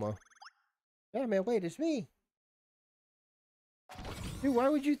Velma. Yeah, man, wait, it's me. Dude, why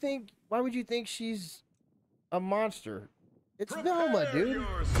would you think she's a monster? It's Velma, dude.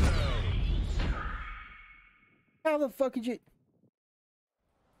 How the fuck could you...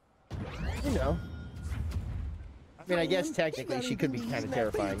 You know. I mean, I guess technically she could be kind of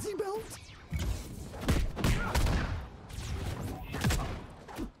terrifying. Cool.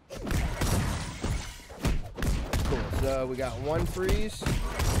 So we got 1 freeze,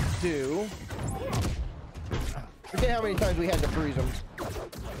 2. Forget how many times we had to freeze them.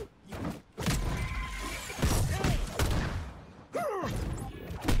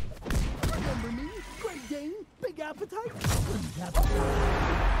 Remember me? Great Dane, big appetite.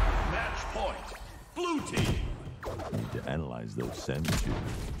 Match point. Blue team. Need to analyze those sandwiches.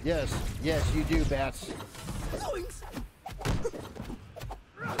 Yes, yes, you do, Bats. Zoinks!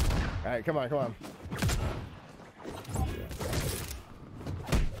 Alright, come on, come on.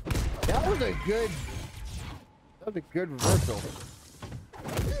 That was a good reversal.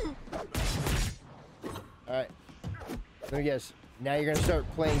 Alright. Let me guess. Now you're gonna start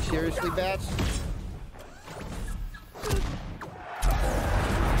playing seriously, Bats?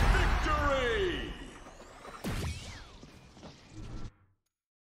 Victory!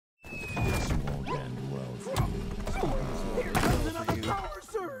 Power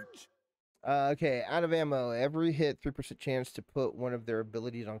surge! Okay, out of ammo. Every hit, 3% chance to put one of their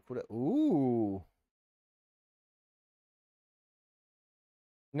abilities on quota. Ooh.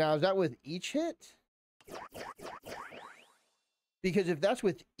 Now, is that with each hit? Because if that's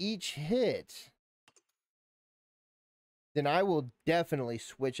with each hit, then I will definitely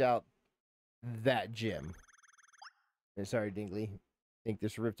switch out that gym. And sorry, Dingley. I think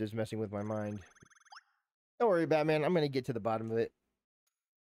this rift is messing with my mind. Don't worry, Batman. I'm going to get to the bottom of it.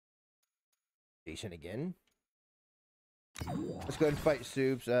 Jason again. Let's go ahead and fight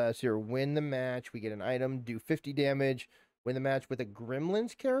Soups. So here, win the match. We get an item. Do 50 damage. Win the match with a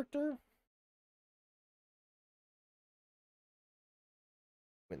Gremlins character.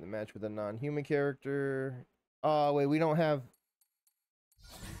 Win the match with a non-human character. Oh, wait. We don't have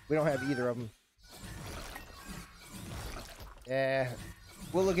either of them. Yeah.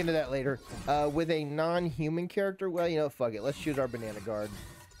 We'll look into that later. With a non-human character, well, you know, fuck it. Let's shoot our banana guard.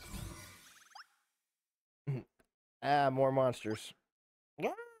 More monsters.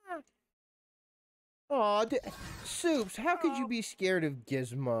 Aw, Soups, how could you be scared of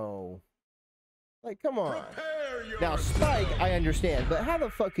Gizmo? Like, come on. Now, Spike, I understand, but how the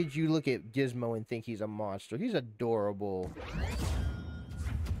fuck could you look at Gizmo and think he's a monster? He's adorable.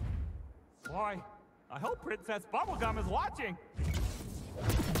 Boy, I hope Princess Bubblegum is watching.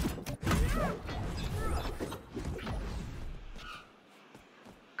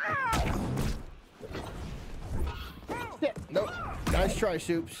 Yeah, nope. Nice try,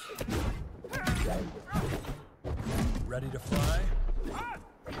 Soups. Ready to fly?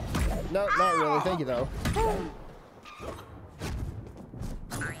 No, not really. Thank you, though.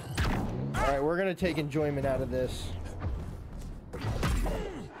 Alright, we're gonna take enjoyment out of this.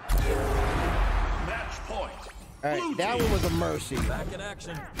 Match point. Alright, that one was a mercy. Back in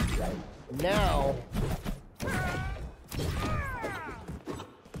action. Now.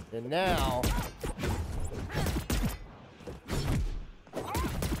 And now.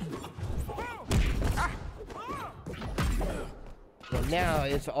 And now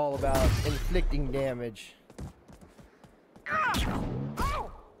it's all about inflicting damage.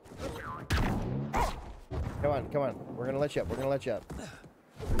 Come on, come on. We're gonna let you up. We're gonna let you up.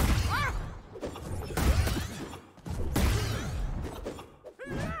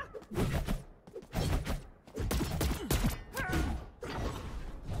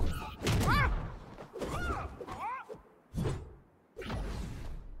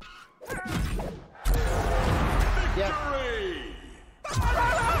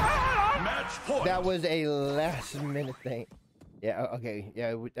 That was a last minute thing. Yeah. Okay.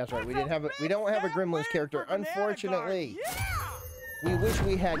 Yeah. That's right. We don't have a Gremlins character, unfortunately. We wish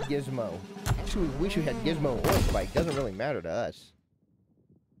we had Gizmo. Actually, we wish we had Gizmo or Spike. Doesn't really matter to us.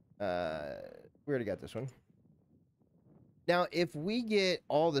 We already got this one. Now, if we get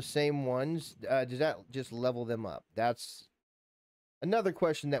all the same ones, does that just level them up? That's another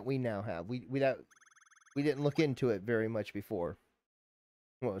question that we now have. We didn't look into it very much before.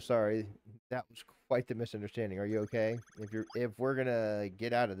 Oh, sorry, that was quite the misunderstanding. Are you okay? If we're gonna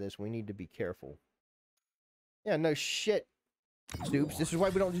get out of this, we need to be careful. Yeah, no shit, Stoops. This is why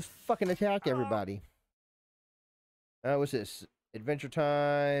we don't just fucking attack everybody. What's this? Adventure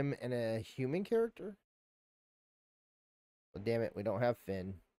Time and a human character? Well, damn it, we don't have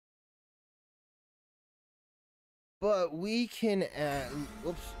Finn. But we can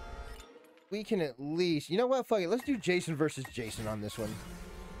we can at least, you know what, fuck it, let's do Jason versus Jason on this one.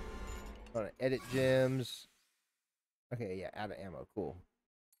 On edit gems. Okay, yeah, out of ammo, cool.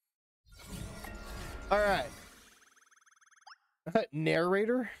 Alright.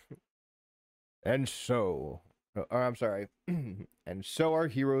 Narrator? And so, I'm sorry. And so our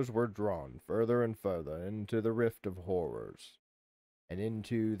heroes were drawn further and further into the rift of horrors, and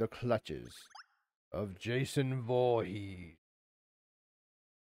into the clutches of Jason Voorhees.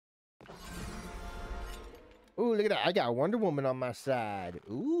 Ooh, look at that. I got Wonder Woman on my side.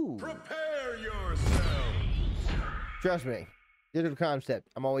 Ooh. Prepare yourselves. Trust me. Digital concept.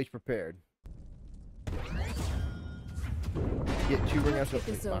 I'm always prepared. Get 2 ring outs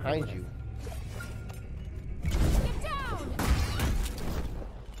behind you. Get down!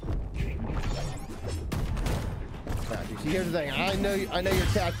 Now, see, here's the thing. I know your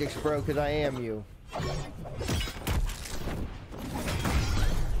tactics, bro, because I am you.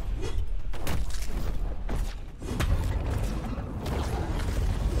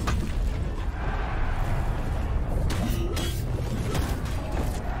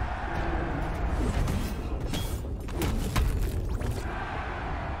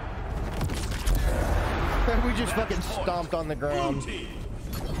 We just fucking stomped on the ground.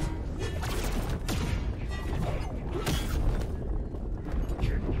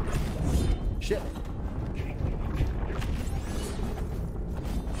 Shit.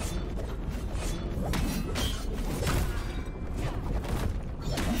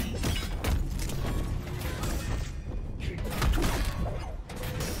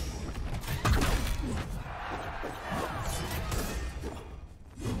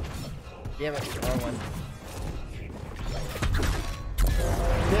 Damn it, wrong one.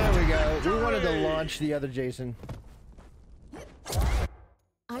 There we go. We wanted to launch the other Jason.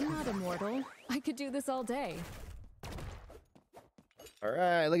 I'm not immortal. I could do this all day.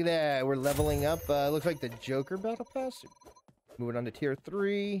 Alright, look at that. We're leveling up. Looks like the Joker Battle Pass. Moving on to tier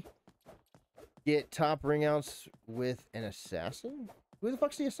 3. Get top ring outs with an assassin? Who the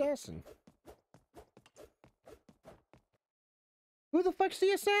fuck's the assassin? Who the fuck's the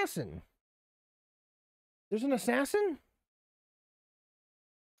assassin? There's an assassin?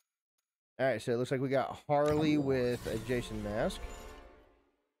 Alright, so it looks like we got Harley with a Jason mask.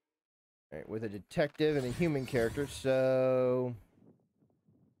 Alright, with a detective and a human character, so...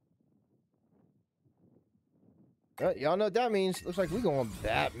 y'all know what that means. Looks like we're going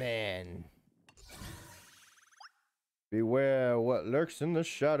Batman. Beware what lurks in the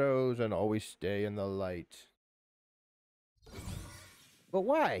shadows and always stay in the light. But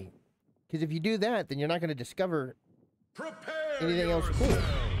why? Because if you do that, then you're not going to discover anything else cool.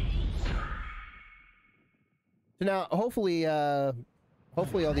 So now, hopefully all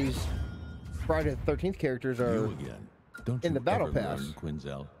these Friday the 13th characters are in the Battle Pass.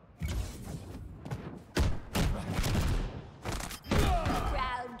 Quinzel.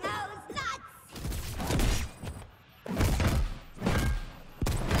 Crowd goes nuts!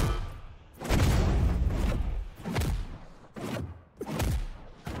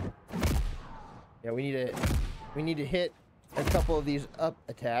 Yeah, we need to hit a couple of these up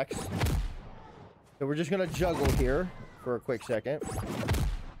attacks. So we're just gonna juggle here for a quick second.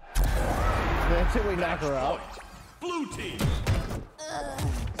 Until we knock her out. Blue team.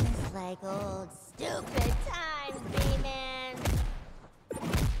 Just like old stupid times, B-Man.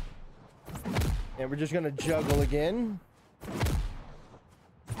 And we're just gonna juggle again.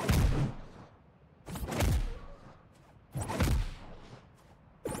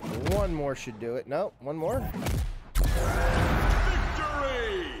 One more should do it. No, one more. Victory!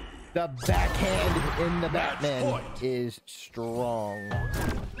 The backhand in the Batman is strong.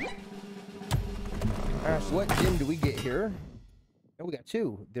 Alright, so what gem do we get here? Oh, we got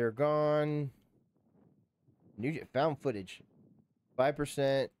 2. They're gone. New found footage.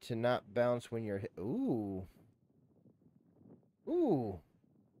 5% to not bounce when you're hit. Ooh. Ooh.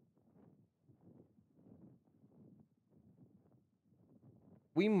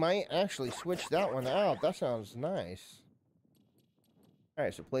 We might actually switch that one out. That sounds nice.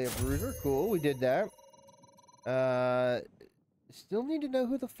 Alright, so play a bruiser. Cool, we did that. Still need to know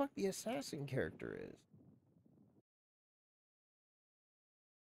who the fuck the assassin character is.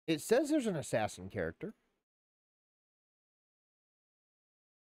 It says there's an assassin character.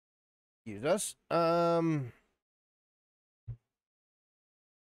 Use us. Okay,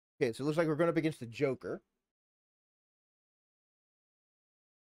 so it looks like we're going up against the Joker.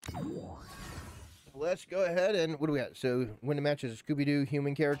 Let's go ahead and what do we got? So win the match is a Scooby-Doo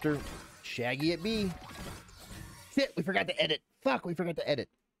human character. Shaggy it be. Shit, we forgot to edit. Fuck, we forgot to edit.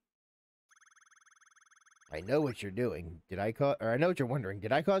 I know what you're doing. Did I cause, or I know what you're wondering.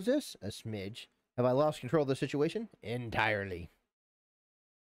 Did I cause this? A smidge. Have I lost control of the situation? Entirely.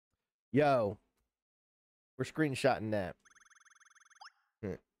 Yo. We're screenshotting that.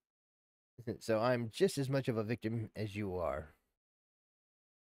 So I'm just as much of a victim as you are.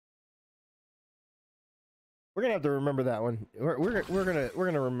 We're gonna have to remember that one. We're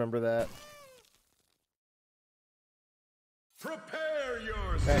gonna remember that. Prepare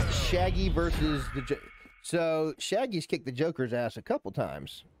yourself. Right, Shaggy versus the so Shaggy's kicked the Joker's ass a couple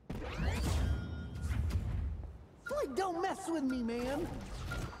times. Like, don't mess with me, man.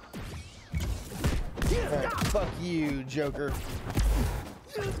 Right, fuck you, Joker.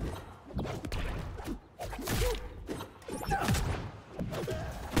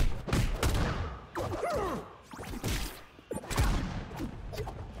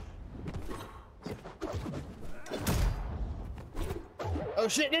 Oh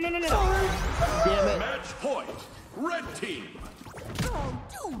shit, no. Damn it. Match point. Red team. Oh,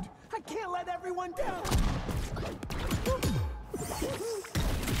 dude, I can't let everyone down.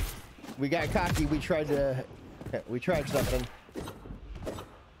 We got cocky. We tried something.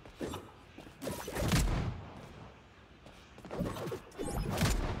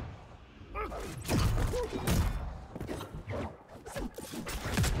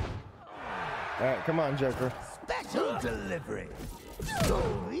 All right, come on, Joker. Special delivery.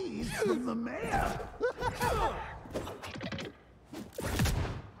 So these from the mayor.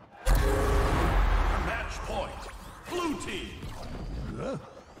 Match point. Blue team.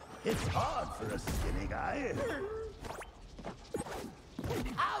 It's hard for a skinny guy.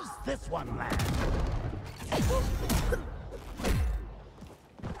 How's this one land?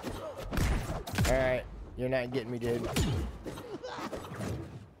 All right, you're not getting me, dude.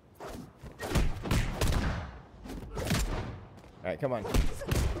 All right, come on.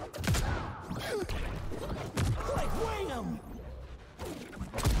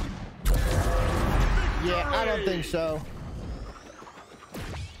 Yeah, I don't think so.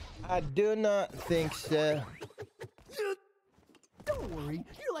 I do not think so. Don't worry,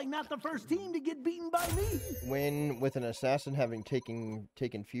 you're like not the first team to get beaten by me. Win with an assassin having taken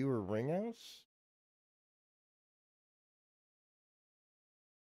fewer ring outs?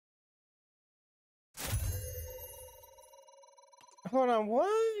 Hold on,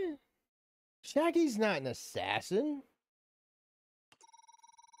 what? Shaggy's not an assassin.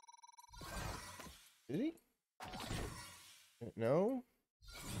 Is he? No?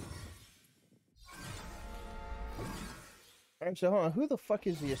 Alright, so hold on. Who the fuck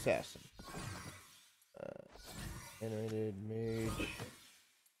is the assassin? Animated mage.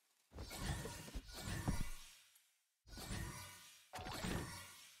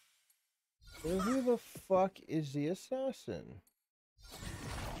 So who the fuck is the assassin?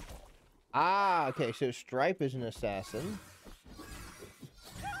 Ah, okay, so Stripe is an assassin.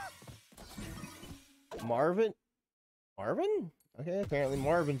 Marvin? Marvin? Okay, apparently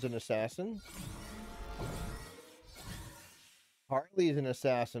Marvin's an assassin. Harley is an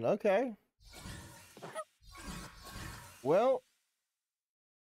assassin. Okay. Well.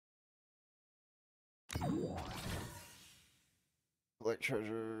 Collect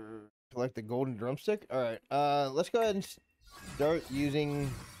treasure. Collect the golden drumstick. Alright, let's go ahead and start using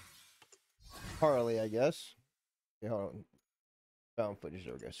Harley, I guess. Okay, hold on. Found footage.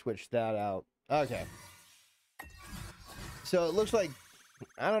 There we go. Switch that out. Okay. So it looks like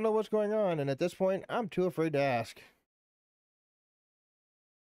I don't know what's going on, and at this point, I'm too afraid to ask.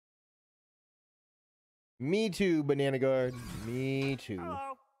 Me too, Banana Guard. Me too.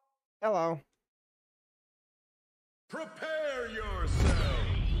 Hello. Hello. Prepare yourselves.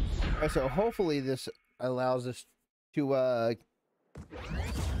 Alright, so hopefully this allows us to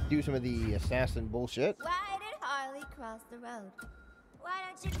do some of the assassin bullshit. Why did Harley cross the road? Why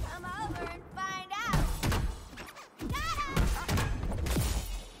don't you come over and find out?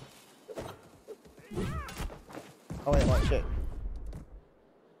 Oh wait, what shit?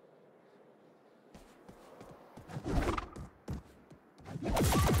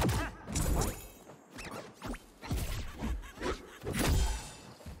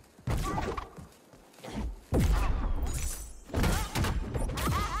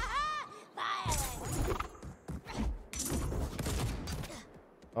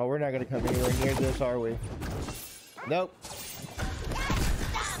 Oh, we're not gonna come anywhere near this, are we? Nope.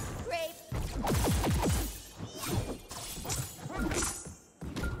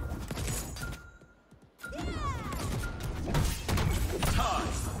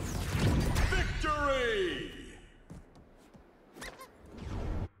 Victory!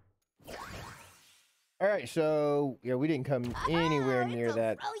 All right, so yeah, we didn't come anywhere near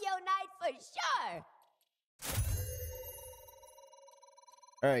that. Froyo night for sure.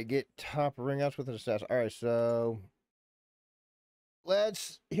 All right, get top ring outs with an assassin. All right, so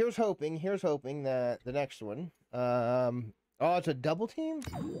here's hoping that the next one, oh, it's a double team.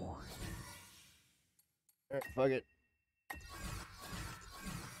 All right, fuck it.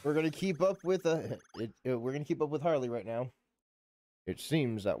 We're gonna keep up with we're gonna keep up with Harley right now. It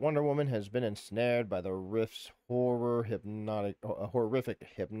seems that Wonder Woman has been ensnared by the Rift's horrific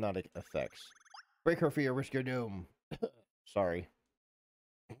hypnotic effects. Break her free or risk your doom. Sorry.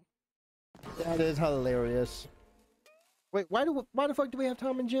 That is hilarious. Wait, why the fuck do we have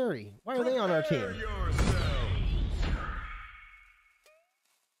Tom and Jerry? Why are they on our team?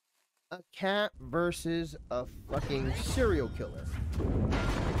 A cat versus a fucking serial killer.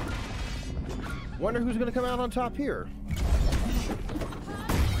 Wonder who's gonna come out on top here.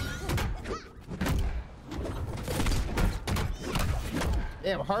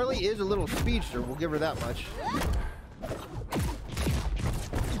 Damn, Harley is a little speedster, we'll give her that much.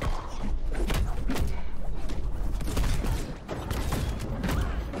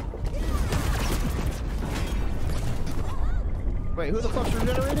 Wait, who the fuck's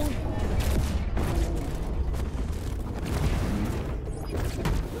regenerating?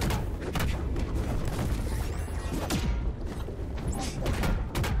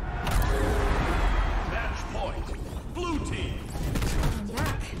 Match point. Blue team. I'm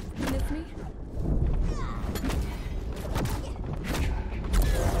back. Miss me?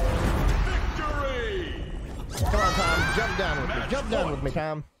 Victory! Come on, Tom. Jump down with me. Jump down with me,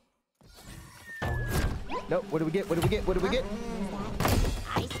 Tom. Nope. What do we get? What do we get? What do we get?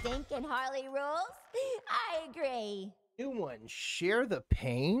 I think and Harley rules. I agree. New one. Share the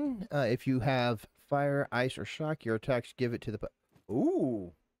pain. If you have fire, ice, or shock, your attacks give it to the...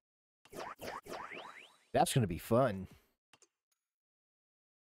 Ooh. That's going to be fun.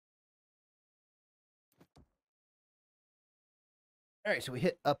 All right, so we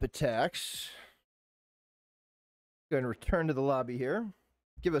hit up attacks. Going to return to the lobby here.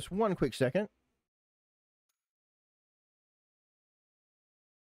 Give us one quick second.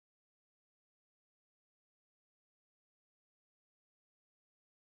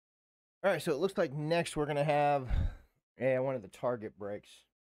 All right, so it looks like next we're going to have one of the target breaks.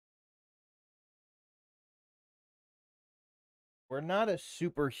 We're not a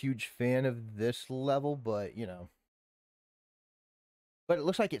super huge fan of this level, but, you know. But it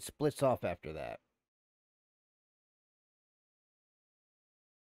looks like it splits off after that.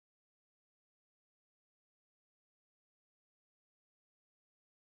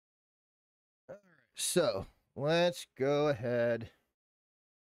 All right, so let's go ahead.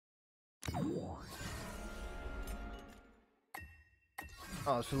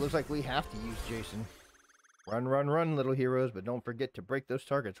 Oh, so it looks like we have to use Jason. Run, run, run, little heroes, but don't forget to break those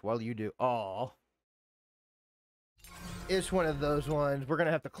targets while you do. Aw. It's one of those ones. We're going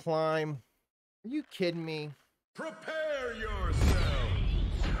to have to climb. Are you kidding me? Prepare yourselves!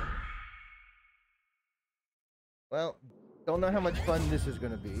 Well, don't know how much fun this is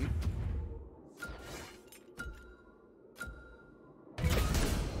going to be.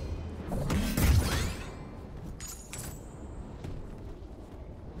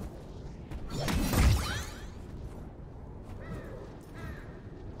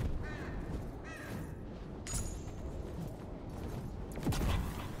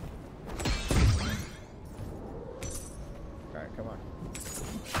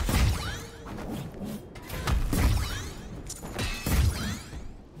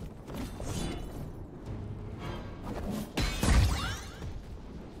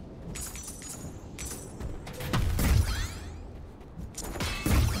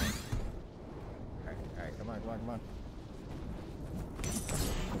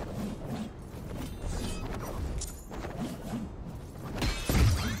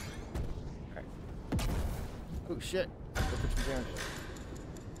 Shit.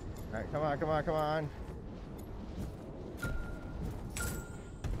 Alright, come on, come on, come on.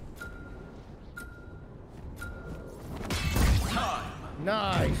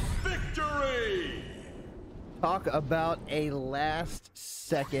 Nice. Victory! Talk about a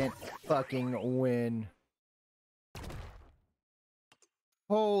last-second fucking win.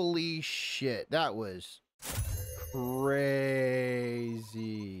 Holy shit, that was crazy.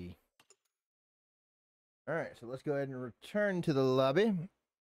 All right, so let's go ahead and return to the lobby. And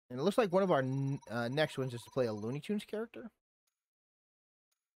it looks like one of our next ones is to play a Looney Tunes character.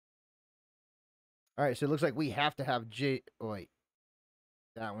 All right, so it looks like we have to have oh, wait.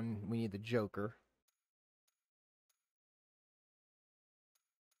 That one, we need the Joker.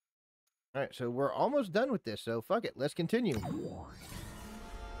 All right, so we're almost done with this, so fuck it. Let's continue.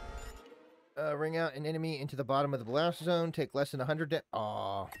 Ring out an enemy into the bottom of the blast zone. Take less than 100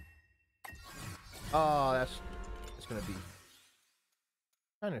 Oh, that's gonna be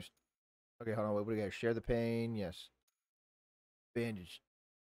kind of... Okay, hold on. What do we got? Share the pain. Yes. Bandage.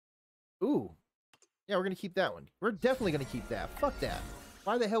 Ooh. Yeah, we're gonna keep that one. We're definitely gonna keep that. Fuck that.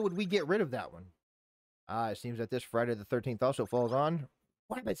 Why the hell would we get rid of that one? It seems that this Friday the 13th also falls on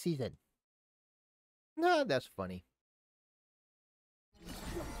Rabbit season. Nah, that's funny.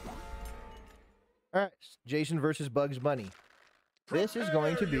 Alright, Jason versus Bugs Bunny. This is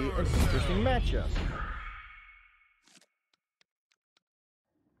going to be an interesting matchup.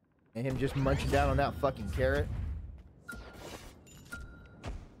 And him just munching down on that fucking carrot.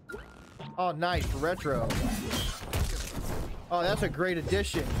 Oh, nice. Retro. Oh, that's a great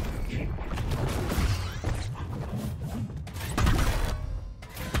addition.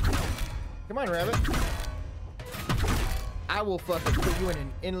 Come on, Rabbit. I will fucking put you in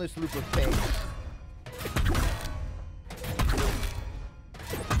an endless loop of pain.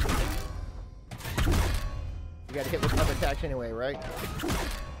 You gotta hit with up attacks anyway, right?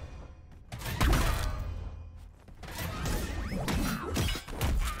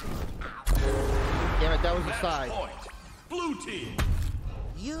 Damn it, that was the side. Point. Blue team.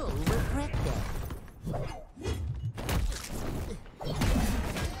 You'll regret that.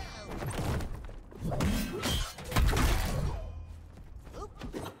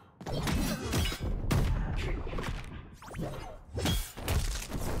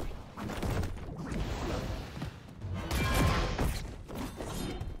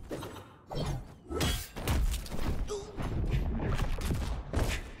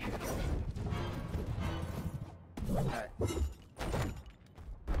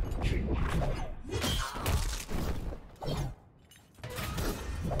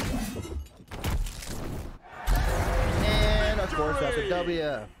 That's a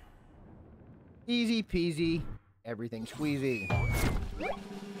W. Easy peasy. Everything squeezy.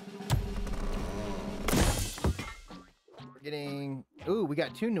 We're getting... Ooh, we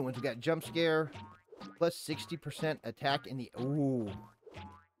got two new ones. We got Jump Scare. Plus 60% attack in the... Ooh.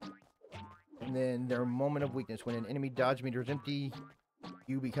 And then their Moment of Weakness. When an enemy dodge meter is empty,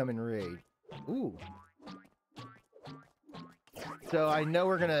 you become enraged. Ooh. So I know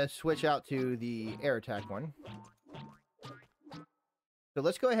we're going to switch out to the air attack one. So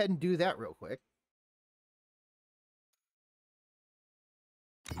let's go ahead and do that real quick.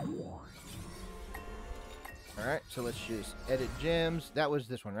 Alright, so let's just edit gems. That was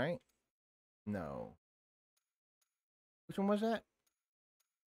this one, right? No. Which one was that?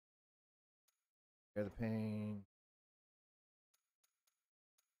 Share the pain.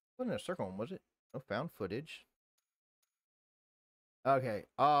 Wasn't a circle one, was it? No, found footage. Okay.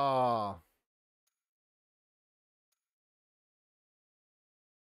 Oh.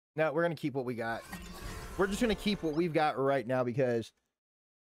 No, we're going to keep what we got. We're just going to keep what we've got right now because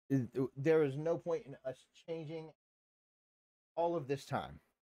there is no point in us changing all of this time.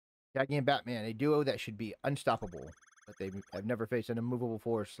 Shaggy and Batman, a duo that should be unstoppable, but they have never faced an immovable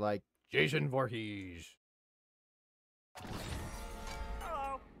force like Jason Voorhees.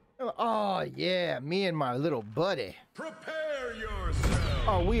 Hello. Oh, yeah, me and my little buddy. Prepare yourself.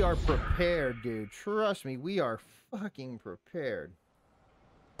 Oh, we are prepared, dude. Trust me, we are fucking prepared.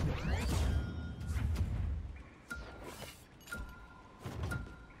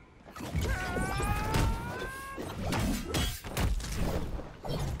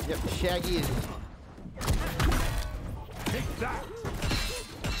 Yep, Shaggy is... Take that.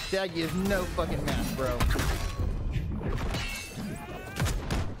 Shaggy is no fucking match, bro.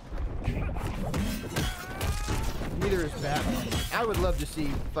 Neither is Batman. I would love to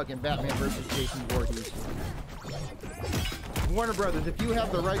see fucking Batman versus Jason Voorhees. Warner Brothers, if you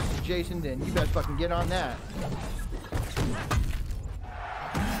have the rights to Jason, then you better fucking get on that.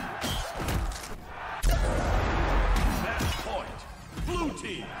 Match point. Blue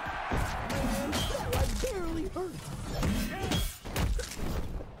team. I barely hurt.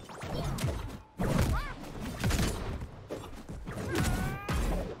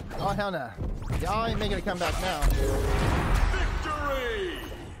 Oh, hell no. Y'all ain't making a comeback now. Victory!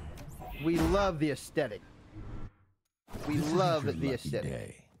 We love the aesthetic. We love the aesthetic.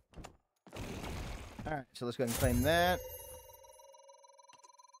 Day. Alright, so let's go ahead and claim that.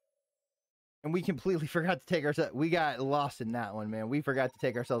 And we completely forgot to take ourselves. We got lost in that one, man. We forgot to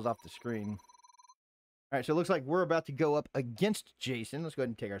take ourselves off the screen. Alright, so it looks like we're about to go up against Jason. Let's go ahead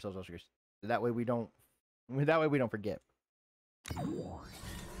and take ourselves off the screen. That way we don't forget.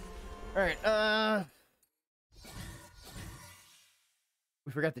 Alright,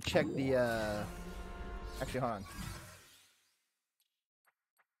 we forgot to check the, actually, hold on.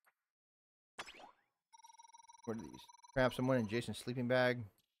 What are these? Trap someone in Jason's sleeping bag.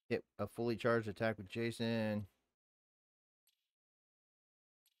 Hit a fully charged attack with Jason.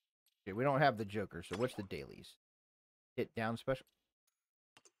 Okay, we don't have the Joker, so what's the dailies? Hit down special.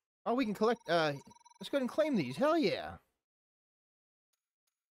 Oh, we can collect, let's go ahead and claim these. Hell yeah.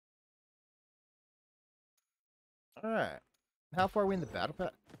 Alright. How far are we in the battle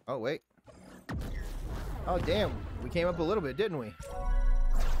pack? Oh, wait. Oh, damn. We came up a little bit, didn't we?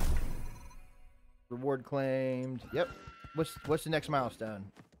 Reward claimed. Yep. What's the next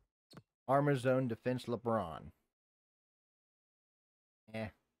milestone? Armor Zone Defense LeBron. Eh.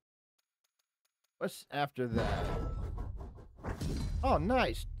 What's after that? Oh,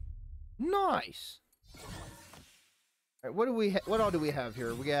 nice. Nice. All right, what all do we have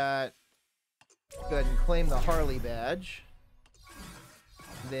here? We got. Go ahead and claim the Harley badge.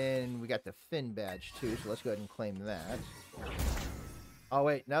 Then we got the Finn badge too, so let's go ahead and claim that. Oh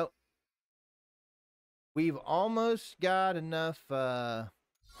wait, no. We've almost got enough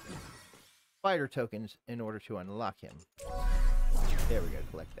fighter tokens in order to unlock him. There we go,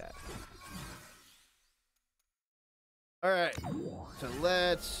 collect that. Alright, so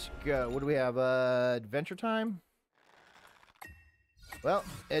let's go. What do we have? Adventure time? Well,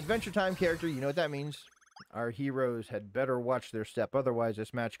 Adventure Time character, you know what that means. Our heroes had better watch their step, otherwise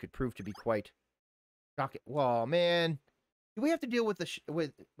this match could prove to be quite shocking. Whoa, man. Do we have to deal with the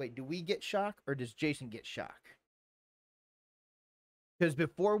wait, do we get shock or does Jason get shock? Because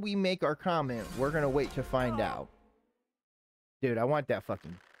before we make our comment, we're going to wait to find out. Dude, I want that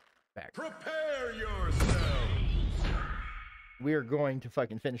fucking back. Prepare yourselves! We are going to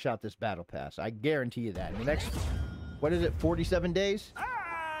fucking finish out this battle pass. I guarantee you that. In the next, what is it, 47 days?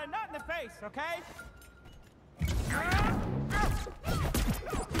 Not in the face, okay?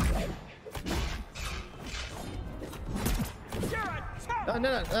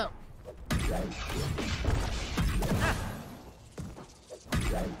 No.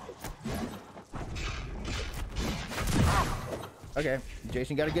 Okay,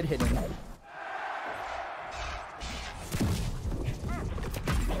 Jason got a good hit in.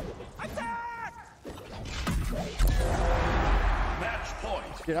 Match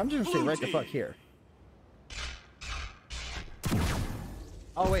point. Dude, I'm just gonna stay right the fuck here.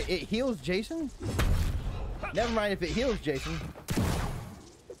 Oh wait, it heals Jason? Never mind if it heals Jason.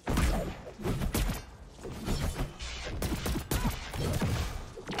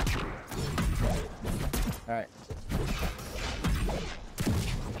 Alright.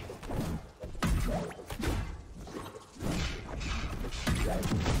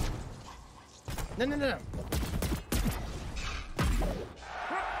 No.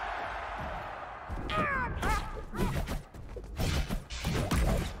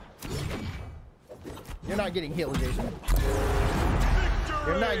 You're not getting healed, Jason.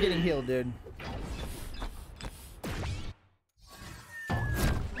 You're not getting healed, dude.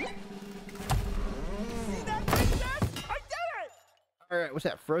 Alright, what's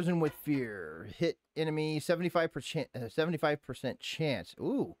that? Frozen with Fear. Hit enemy 75%, 75% chance.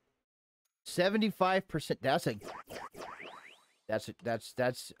 Ooh. 75%.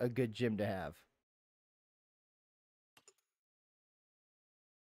 That's a good gym to have.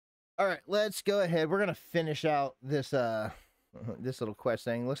 Alright, let's go ahead. We're gonna finish out this this little quest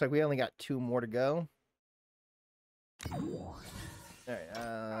thing. Looks like we only got 2 more to go.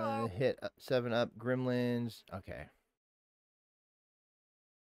 Alright, hit 7 up gremlins. Okay.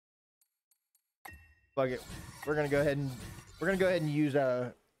 Fuck it. We're gonna go ahead and use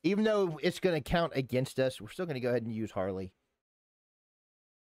even though it's gonna count against us, we're still gonna go ahead and use Harley.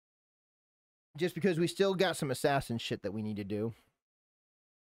 Just because we still got some assassin shit that we need to do.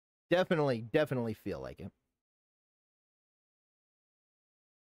 Definitely feel like it.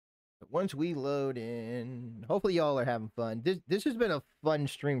 But once we load in, hopefully y'all are having fun. This has been a fun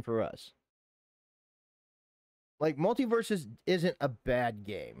stream for us. Like, Multiverses isn't a bad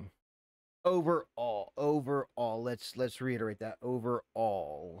game. Overall, let's reiterate that.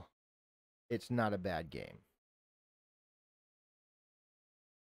 Overall, it's not a bad game.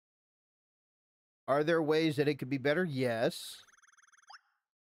 Are there ways that it could be better? Yes.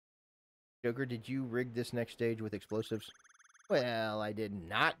 Joker, did you rig this next stage with explosives? Well, I did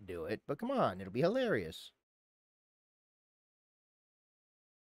not do it, but come on, it'll be hilarious.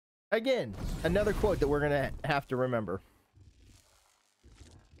 Again, another quote that we're going to have to remember.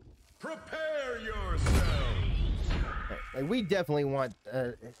 Prepare yourself. Like, we definitely want...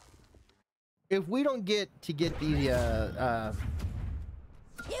 if we don't get the You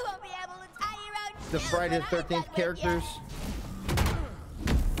won't be able to tie your own the shoes Friday when the I'm 13th done with characters,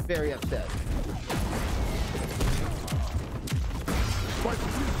 very upset.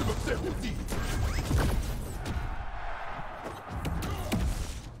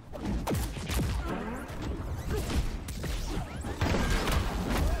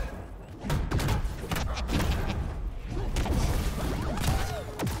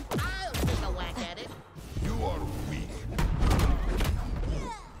 I'll take a whack at it. You are weak.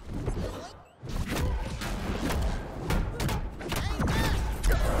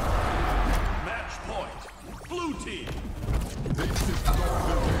 Match point. Blue team. This is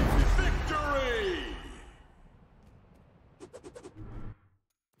victory.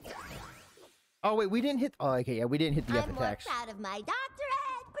 Oh, wait, we didn't hit... Oh, okay, yeah, we didn't hit the F I'm more attacks. proud of my doctorate,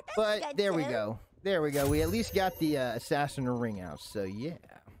 but that's But good there we too. go. There we go. We at least got the assassin ring out, so yeah.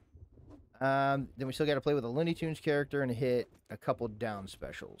 Then we still got to play with a Looney Tunes character and hit a couple down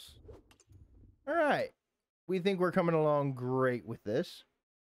specials. All right. We think we're coming along great with this.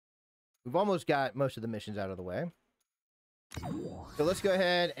 We've almost got most of the missions out of the way. So let's go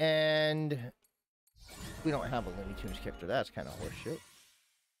ahead and... We don't have a Looney Tunes character. That's kind of horseshit.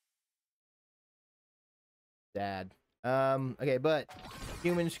 Sad. Okay, but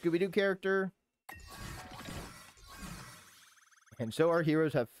human Scooby-Doo character. And so our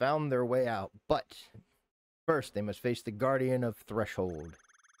heroes have found their way out. But first, they must face the Guardian of Threshold.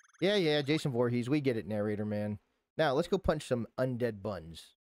 Yeah, Jason Voorhees. We get it, narrator man. Now, let's go punch some undead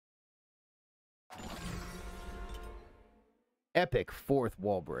buns. Epic fourth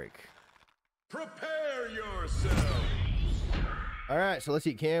wall break. Prepare yourself. All right, so let's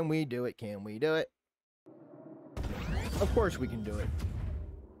see. Can we do it? Can we do it? Of course we can do it.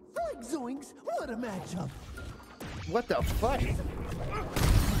 Like zoinks, what a matchup. What the fuck?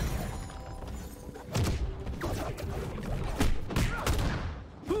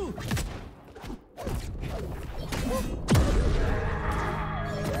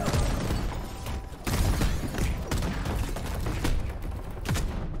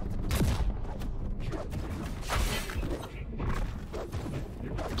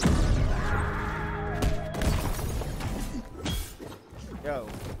 Yo.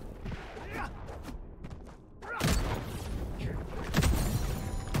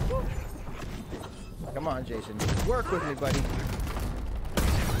 Come on, Jason. Work with me, buddy.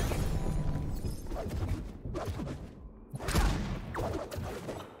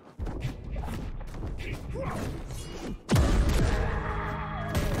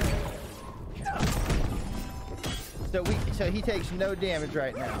 So he takes no damage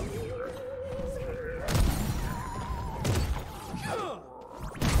right now.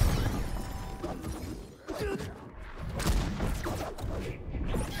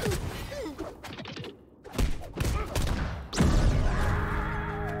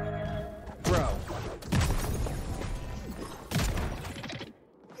 Bro.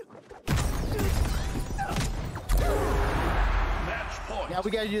 Match point. Now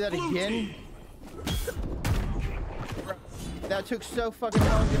we gotta do that again? That took so fucking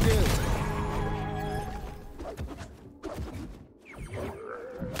long to do.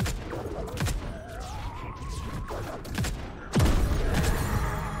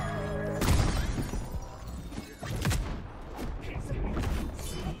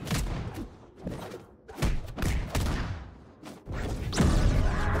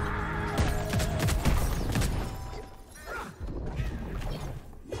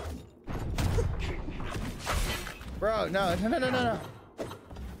 Bro, no.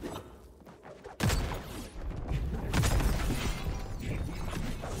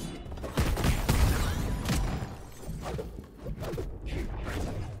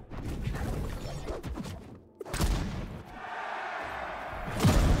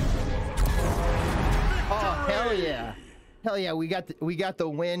 Oh, hell yeah. Hell yeah, we got the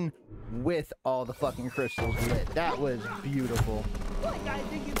win with all the fucking crystals lit. That was beautiful. Like I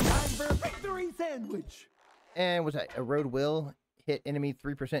think it's time for a victory sandwich. And was that a road will hit enemy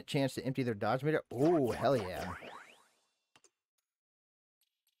 3% chance to empty their dodge meter? Oh, hell yeah.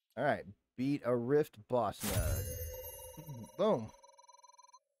 All right, beat a rift boss node. Boom.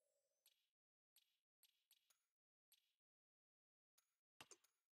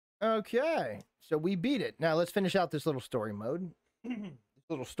 Okay, So we beat it. Now let's finish out this little story mode. This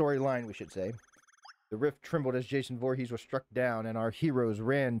little storyline, we should say. The rift trembled as Jason Voorhees was struck down, and our heroes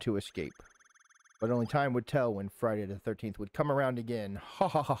ran to escape. But only time would tell when Friday the 13th would come around again. Ha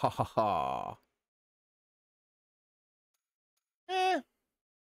ha ha ha ha ha.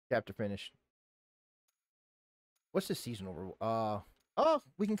 Chapter finished. What's the seasonal reward? Oh,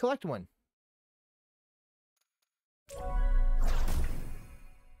 we can collect one.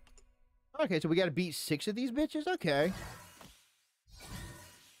 Okay, so we got to beat 6 of these bitches? Okay.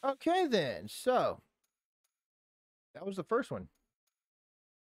 Okay, then. So, that was the first one.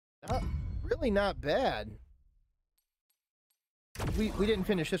 Really not bad. We didn't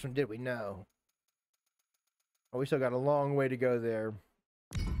finish this one, did we? No. Oh, we still got a long way to go there.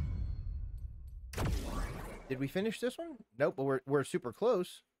 Did we finish this one? Nope, but we're super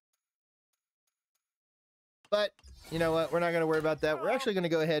close. But, you know what? We're not going to worry about that. We're actually going to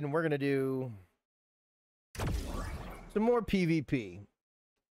go ahead and we're going to do some more PvP.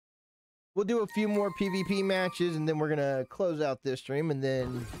 We'll do a few more PvP matches, and then we're going to close out this stream, and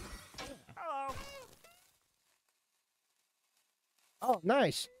then... Hello. Oh,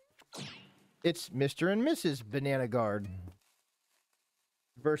 nice. It's Mr. and Mrs. Banana Guard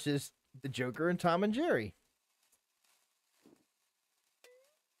versus the Joker and Tom and Jerry.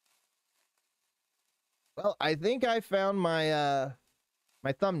 Well, I think I found my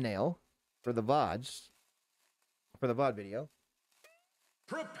my thumbnail for the VODs, for the VOD video.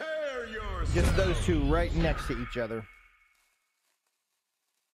 Prepare yourself. Just those two right next to each other.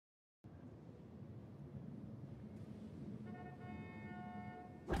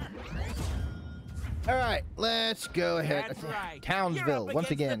 All right, let's go ahead. That's right. Townsville,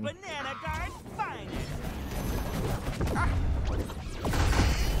 once again. The Banana Guard finest.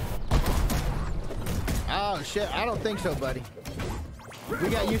 Oh shit, I don't think so, buddy. We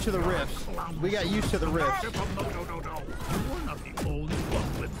got used to the rifts. We got used to the rifts. No. You're not the only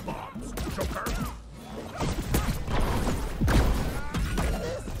one with bombs, Joker.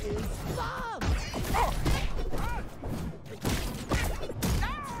 This is fun.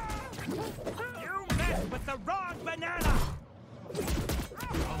 You messed with the wrong banana. A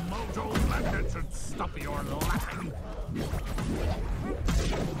mojo left should stop your laughing.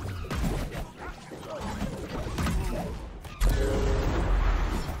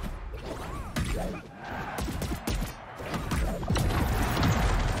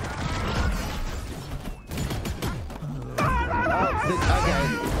 Okay.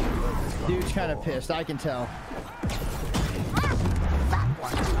 Dude's kind of pissed, I can tell.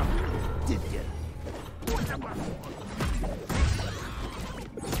 Did you?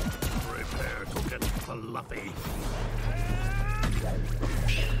 Prepare to get fluffy.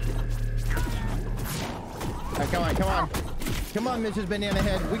 Right, come on, come on. Come on, Mrs. Banana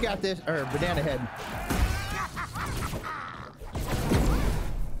Head. We got this. Or Banana Head.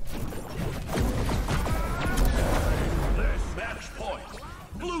 This match point.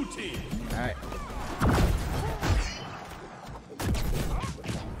 Blue team. All right.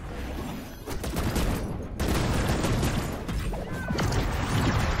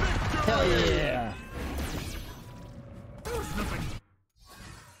 Hell yeah.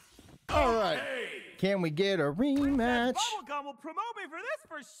 All right. Can we get a rematch? Bubblegum will promote me for this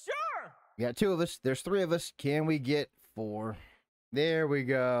for sure. We got 2 of us. There's 3 of us. Can we get 4? There we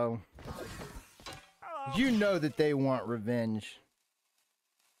go. Hello. You know that they want revenge.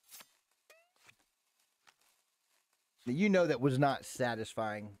 You know that was not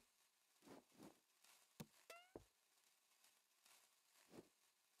satisfying.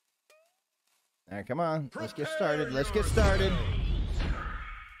 All right, come on. Let's get started. Let's get started.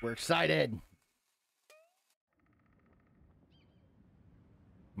 We're excited.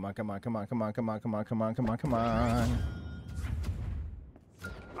 Come on, come on, come on, come on, come on, come on, come on, come on, come on.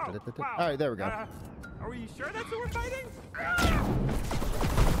 Oh, wow. All right, there we go. Are we sure that's who we're fighting?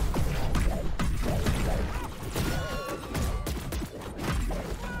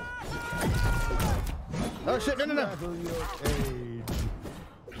 Oh shit, no, no, no.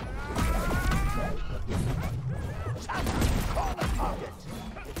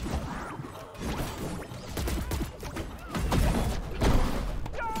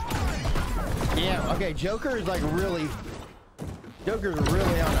 Yeah, okay, Joker is like really... Joker's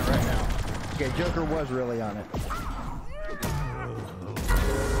really on it right now. Okay, Joker was really on it.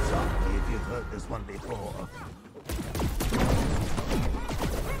 Sorry if you've heard this one before.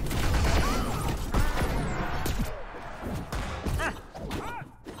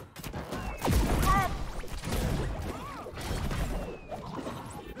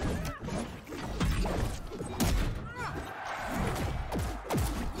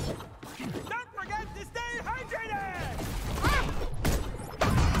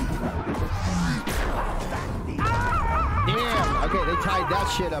 tied that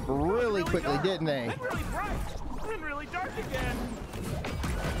shit up really quickly, didn't they? I'm really bright. I'm really dark again.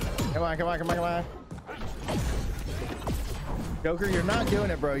 Come on, come on, come on, come on. Joker, you're not doing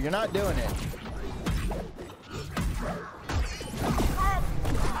it, bro. You're not doing it.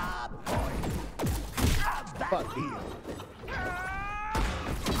 Fuck.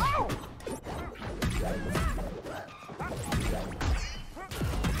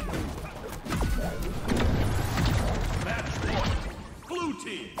 Match point. Blue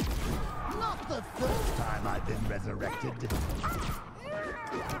team. Not the first time I've been resurrected.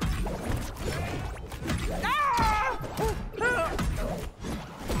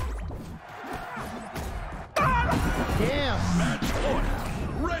 Damn. Match point.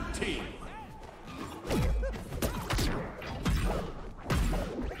 Red team.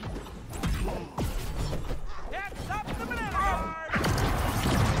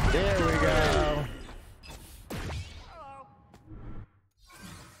 There we go.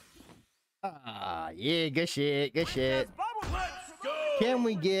 Ah, yeah, good shit, good shit. Can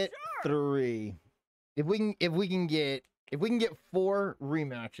we get 3? If we can get 4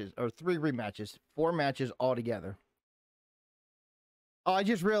 rematches or 3 rematches, 4 matches altogether. Oh, I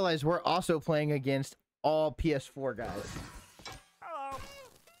just realized we're also playing against all PS4 guys.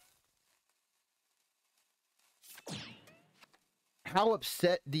 How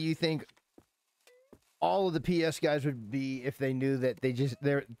upset do you think all of the PS guys would be if they knew that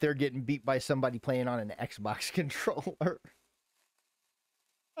they're getting beat by somebody playing on an Xbox controller?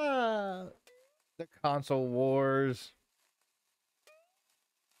 The console wars.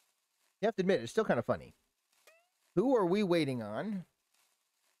 You have to admit, it's still kind of funny. Who are we waiting on?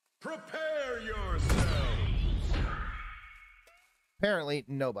 Prepare yourselves. Apparently,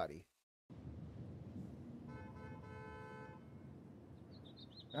 nobody.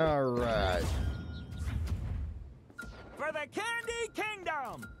 All right. For the Candy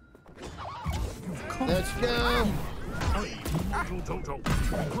Kingdom. Let's go. Toto.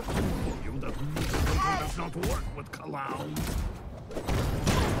 You that does not work with clowns. You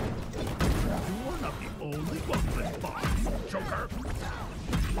are not the only one with bombs, Joker.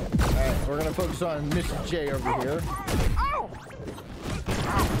 Alright, we're gonna focus on Miss J over here.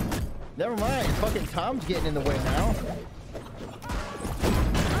 Never mind, fucking Tom's getting in the way now.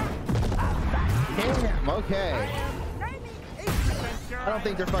 Damn, okay. I don't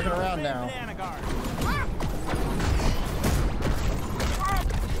think they're fucking around now.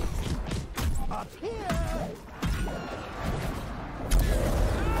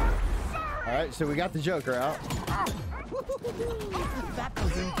 Alright, so we got the Joker out. That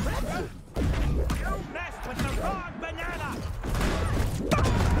was impressive. You messed with the wrong banana.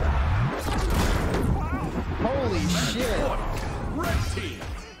 Holy shit. Red team.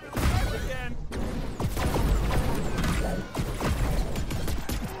 Again.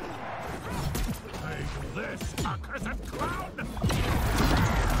 Take this, accursed clown.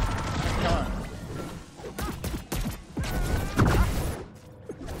 Come on.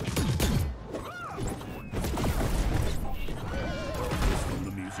 From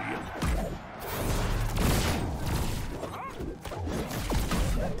the museum.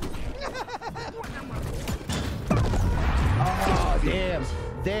 Oh, damn.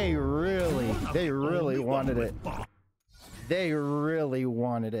 They really wanted it. They really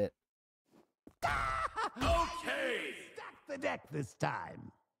wanted it. Okay. Stack the deck this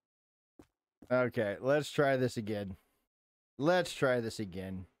time. Okay, let's try this again. Let's try this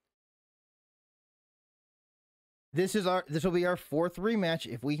again. This will be our 4th rematch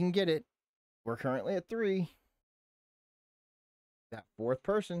if we can get it. We're currently at 3. That 4th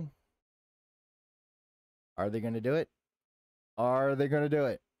person. Are they going to do it? Are they going to do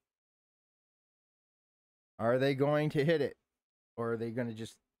it? Are they going to hit it? Or are they going to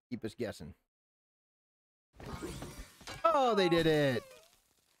just keep us guessing? Oh, they did it.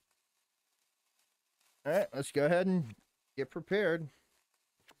 All right, let's go ahead and get prepared.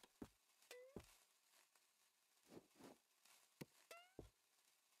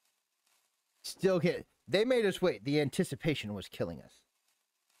 Still can't. They made us wait. The anticipation was killing us.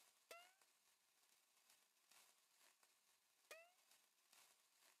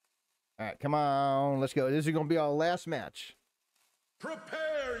 All right, come on. Let's go. This is going to be our last match.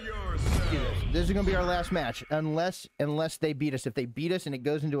 Prepare yourself. This is going to be our last match. Unless they beat us. If they beat us and it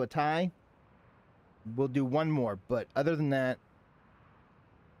goes into a tie, we'll do one more. But other than that...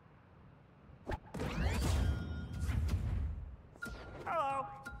 Hello.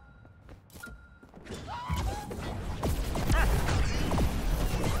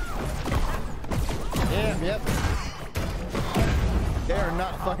 Yeah, yep. They are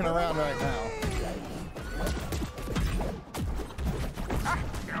not fucking around right now.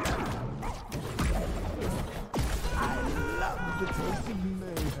 the taste of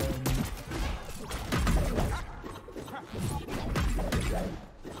mayhem.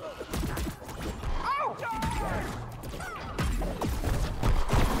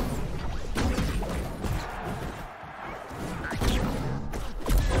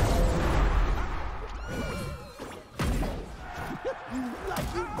 Like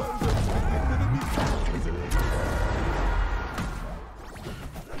you both are gonna be capitalism.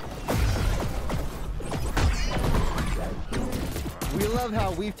 We love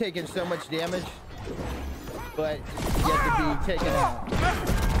how we've taken so much damage, but yet to be taken out.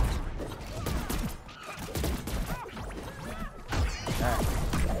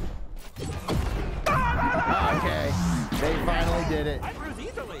 Alright. Okay, they finally did it. I bruise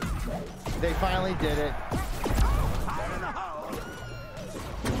easily. They finally did it.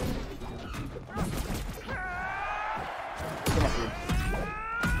 Come on, dude.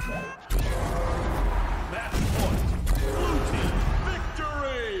 Match point. Blue team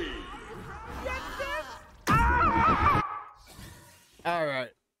victory. All right.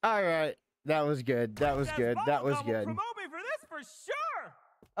 All right. That was good. That was good. That was good. Promote me for this for sure.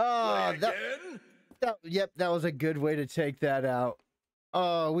 Oh, Again? yep, that was a good way to take that out.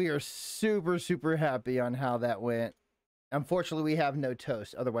 Oh, we are super, super happy on how that went. Unfortunately, we have no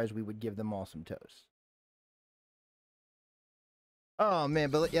toast. Otherwise, we would give them all some toast. Oh, man.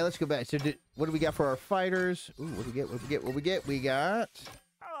 But yeah, let's go back. So what do we got for our fighters? Ooh, what do we get? What do we get? What do we get? We got...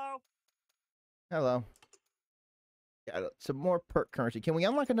 Hello. Hello. Got some more perk currency. Can we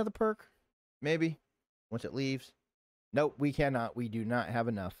unlock another perk? Maybe. Once it leaves. Nope, we cannot. We do not have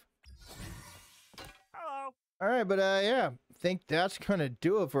enough. Hello. All right, but yeah, I think that's gonna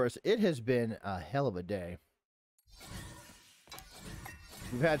do it for us. It has been a hell of a day.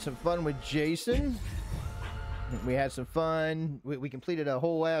 We've had some fun with Jason. We had some fun. We completed a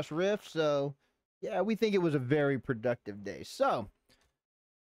whole ass rift, so yeah, we think it was a very productive day. So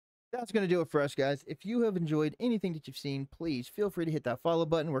that's going to do it for us, guys. If you have enjoyed anything that you've seen, please feel free to hit that follow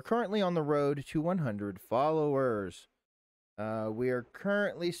button. We're currently on the road to 100 followers. We are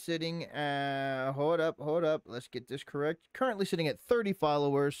currently sitting at... Hold up. Let's get this correct. Currently sitting at 30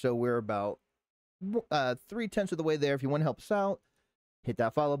 followers, so we're about 3/10 of the way there. If you want to help us out, hit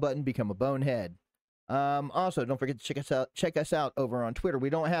that follow button, become a bonehead. Also, don't forget to check us out over on Twitter. We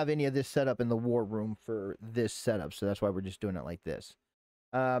don't have any of this set up in the war room for this setup, so that's why we're just doing it like this.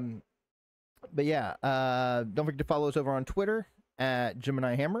 But yeah, don't forget to follow us over on Twitter at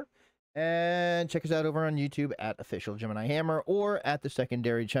Gemini Hammer, and check us out over on YouTube at Official Gemini Hammer, or at the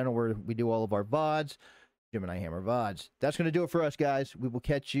secondary channel where we do all of our VODs, Gemini Hammer VODs. That's going to do it for us, guys. We will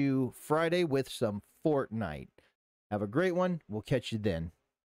catch you Friday with some Fortnite. Have a great one. We'll catch you then.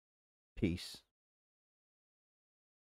 Peace.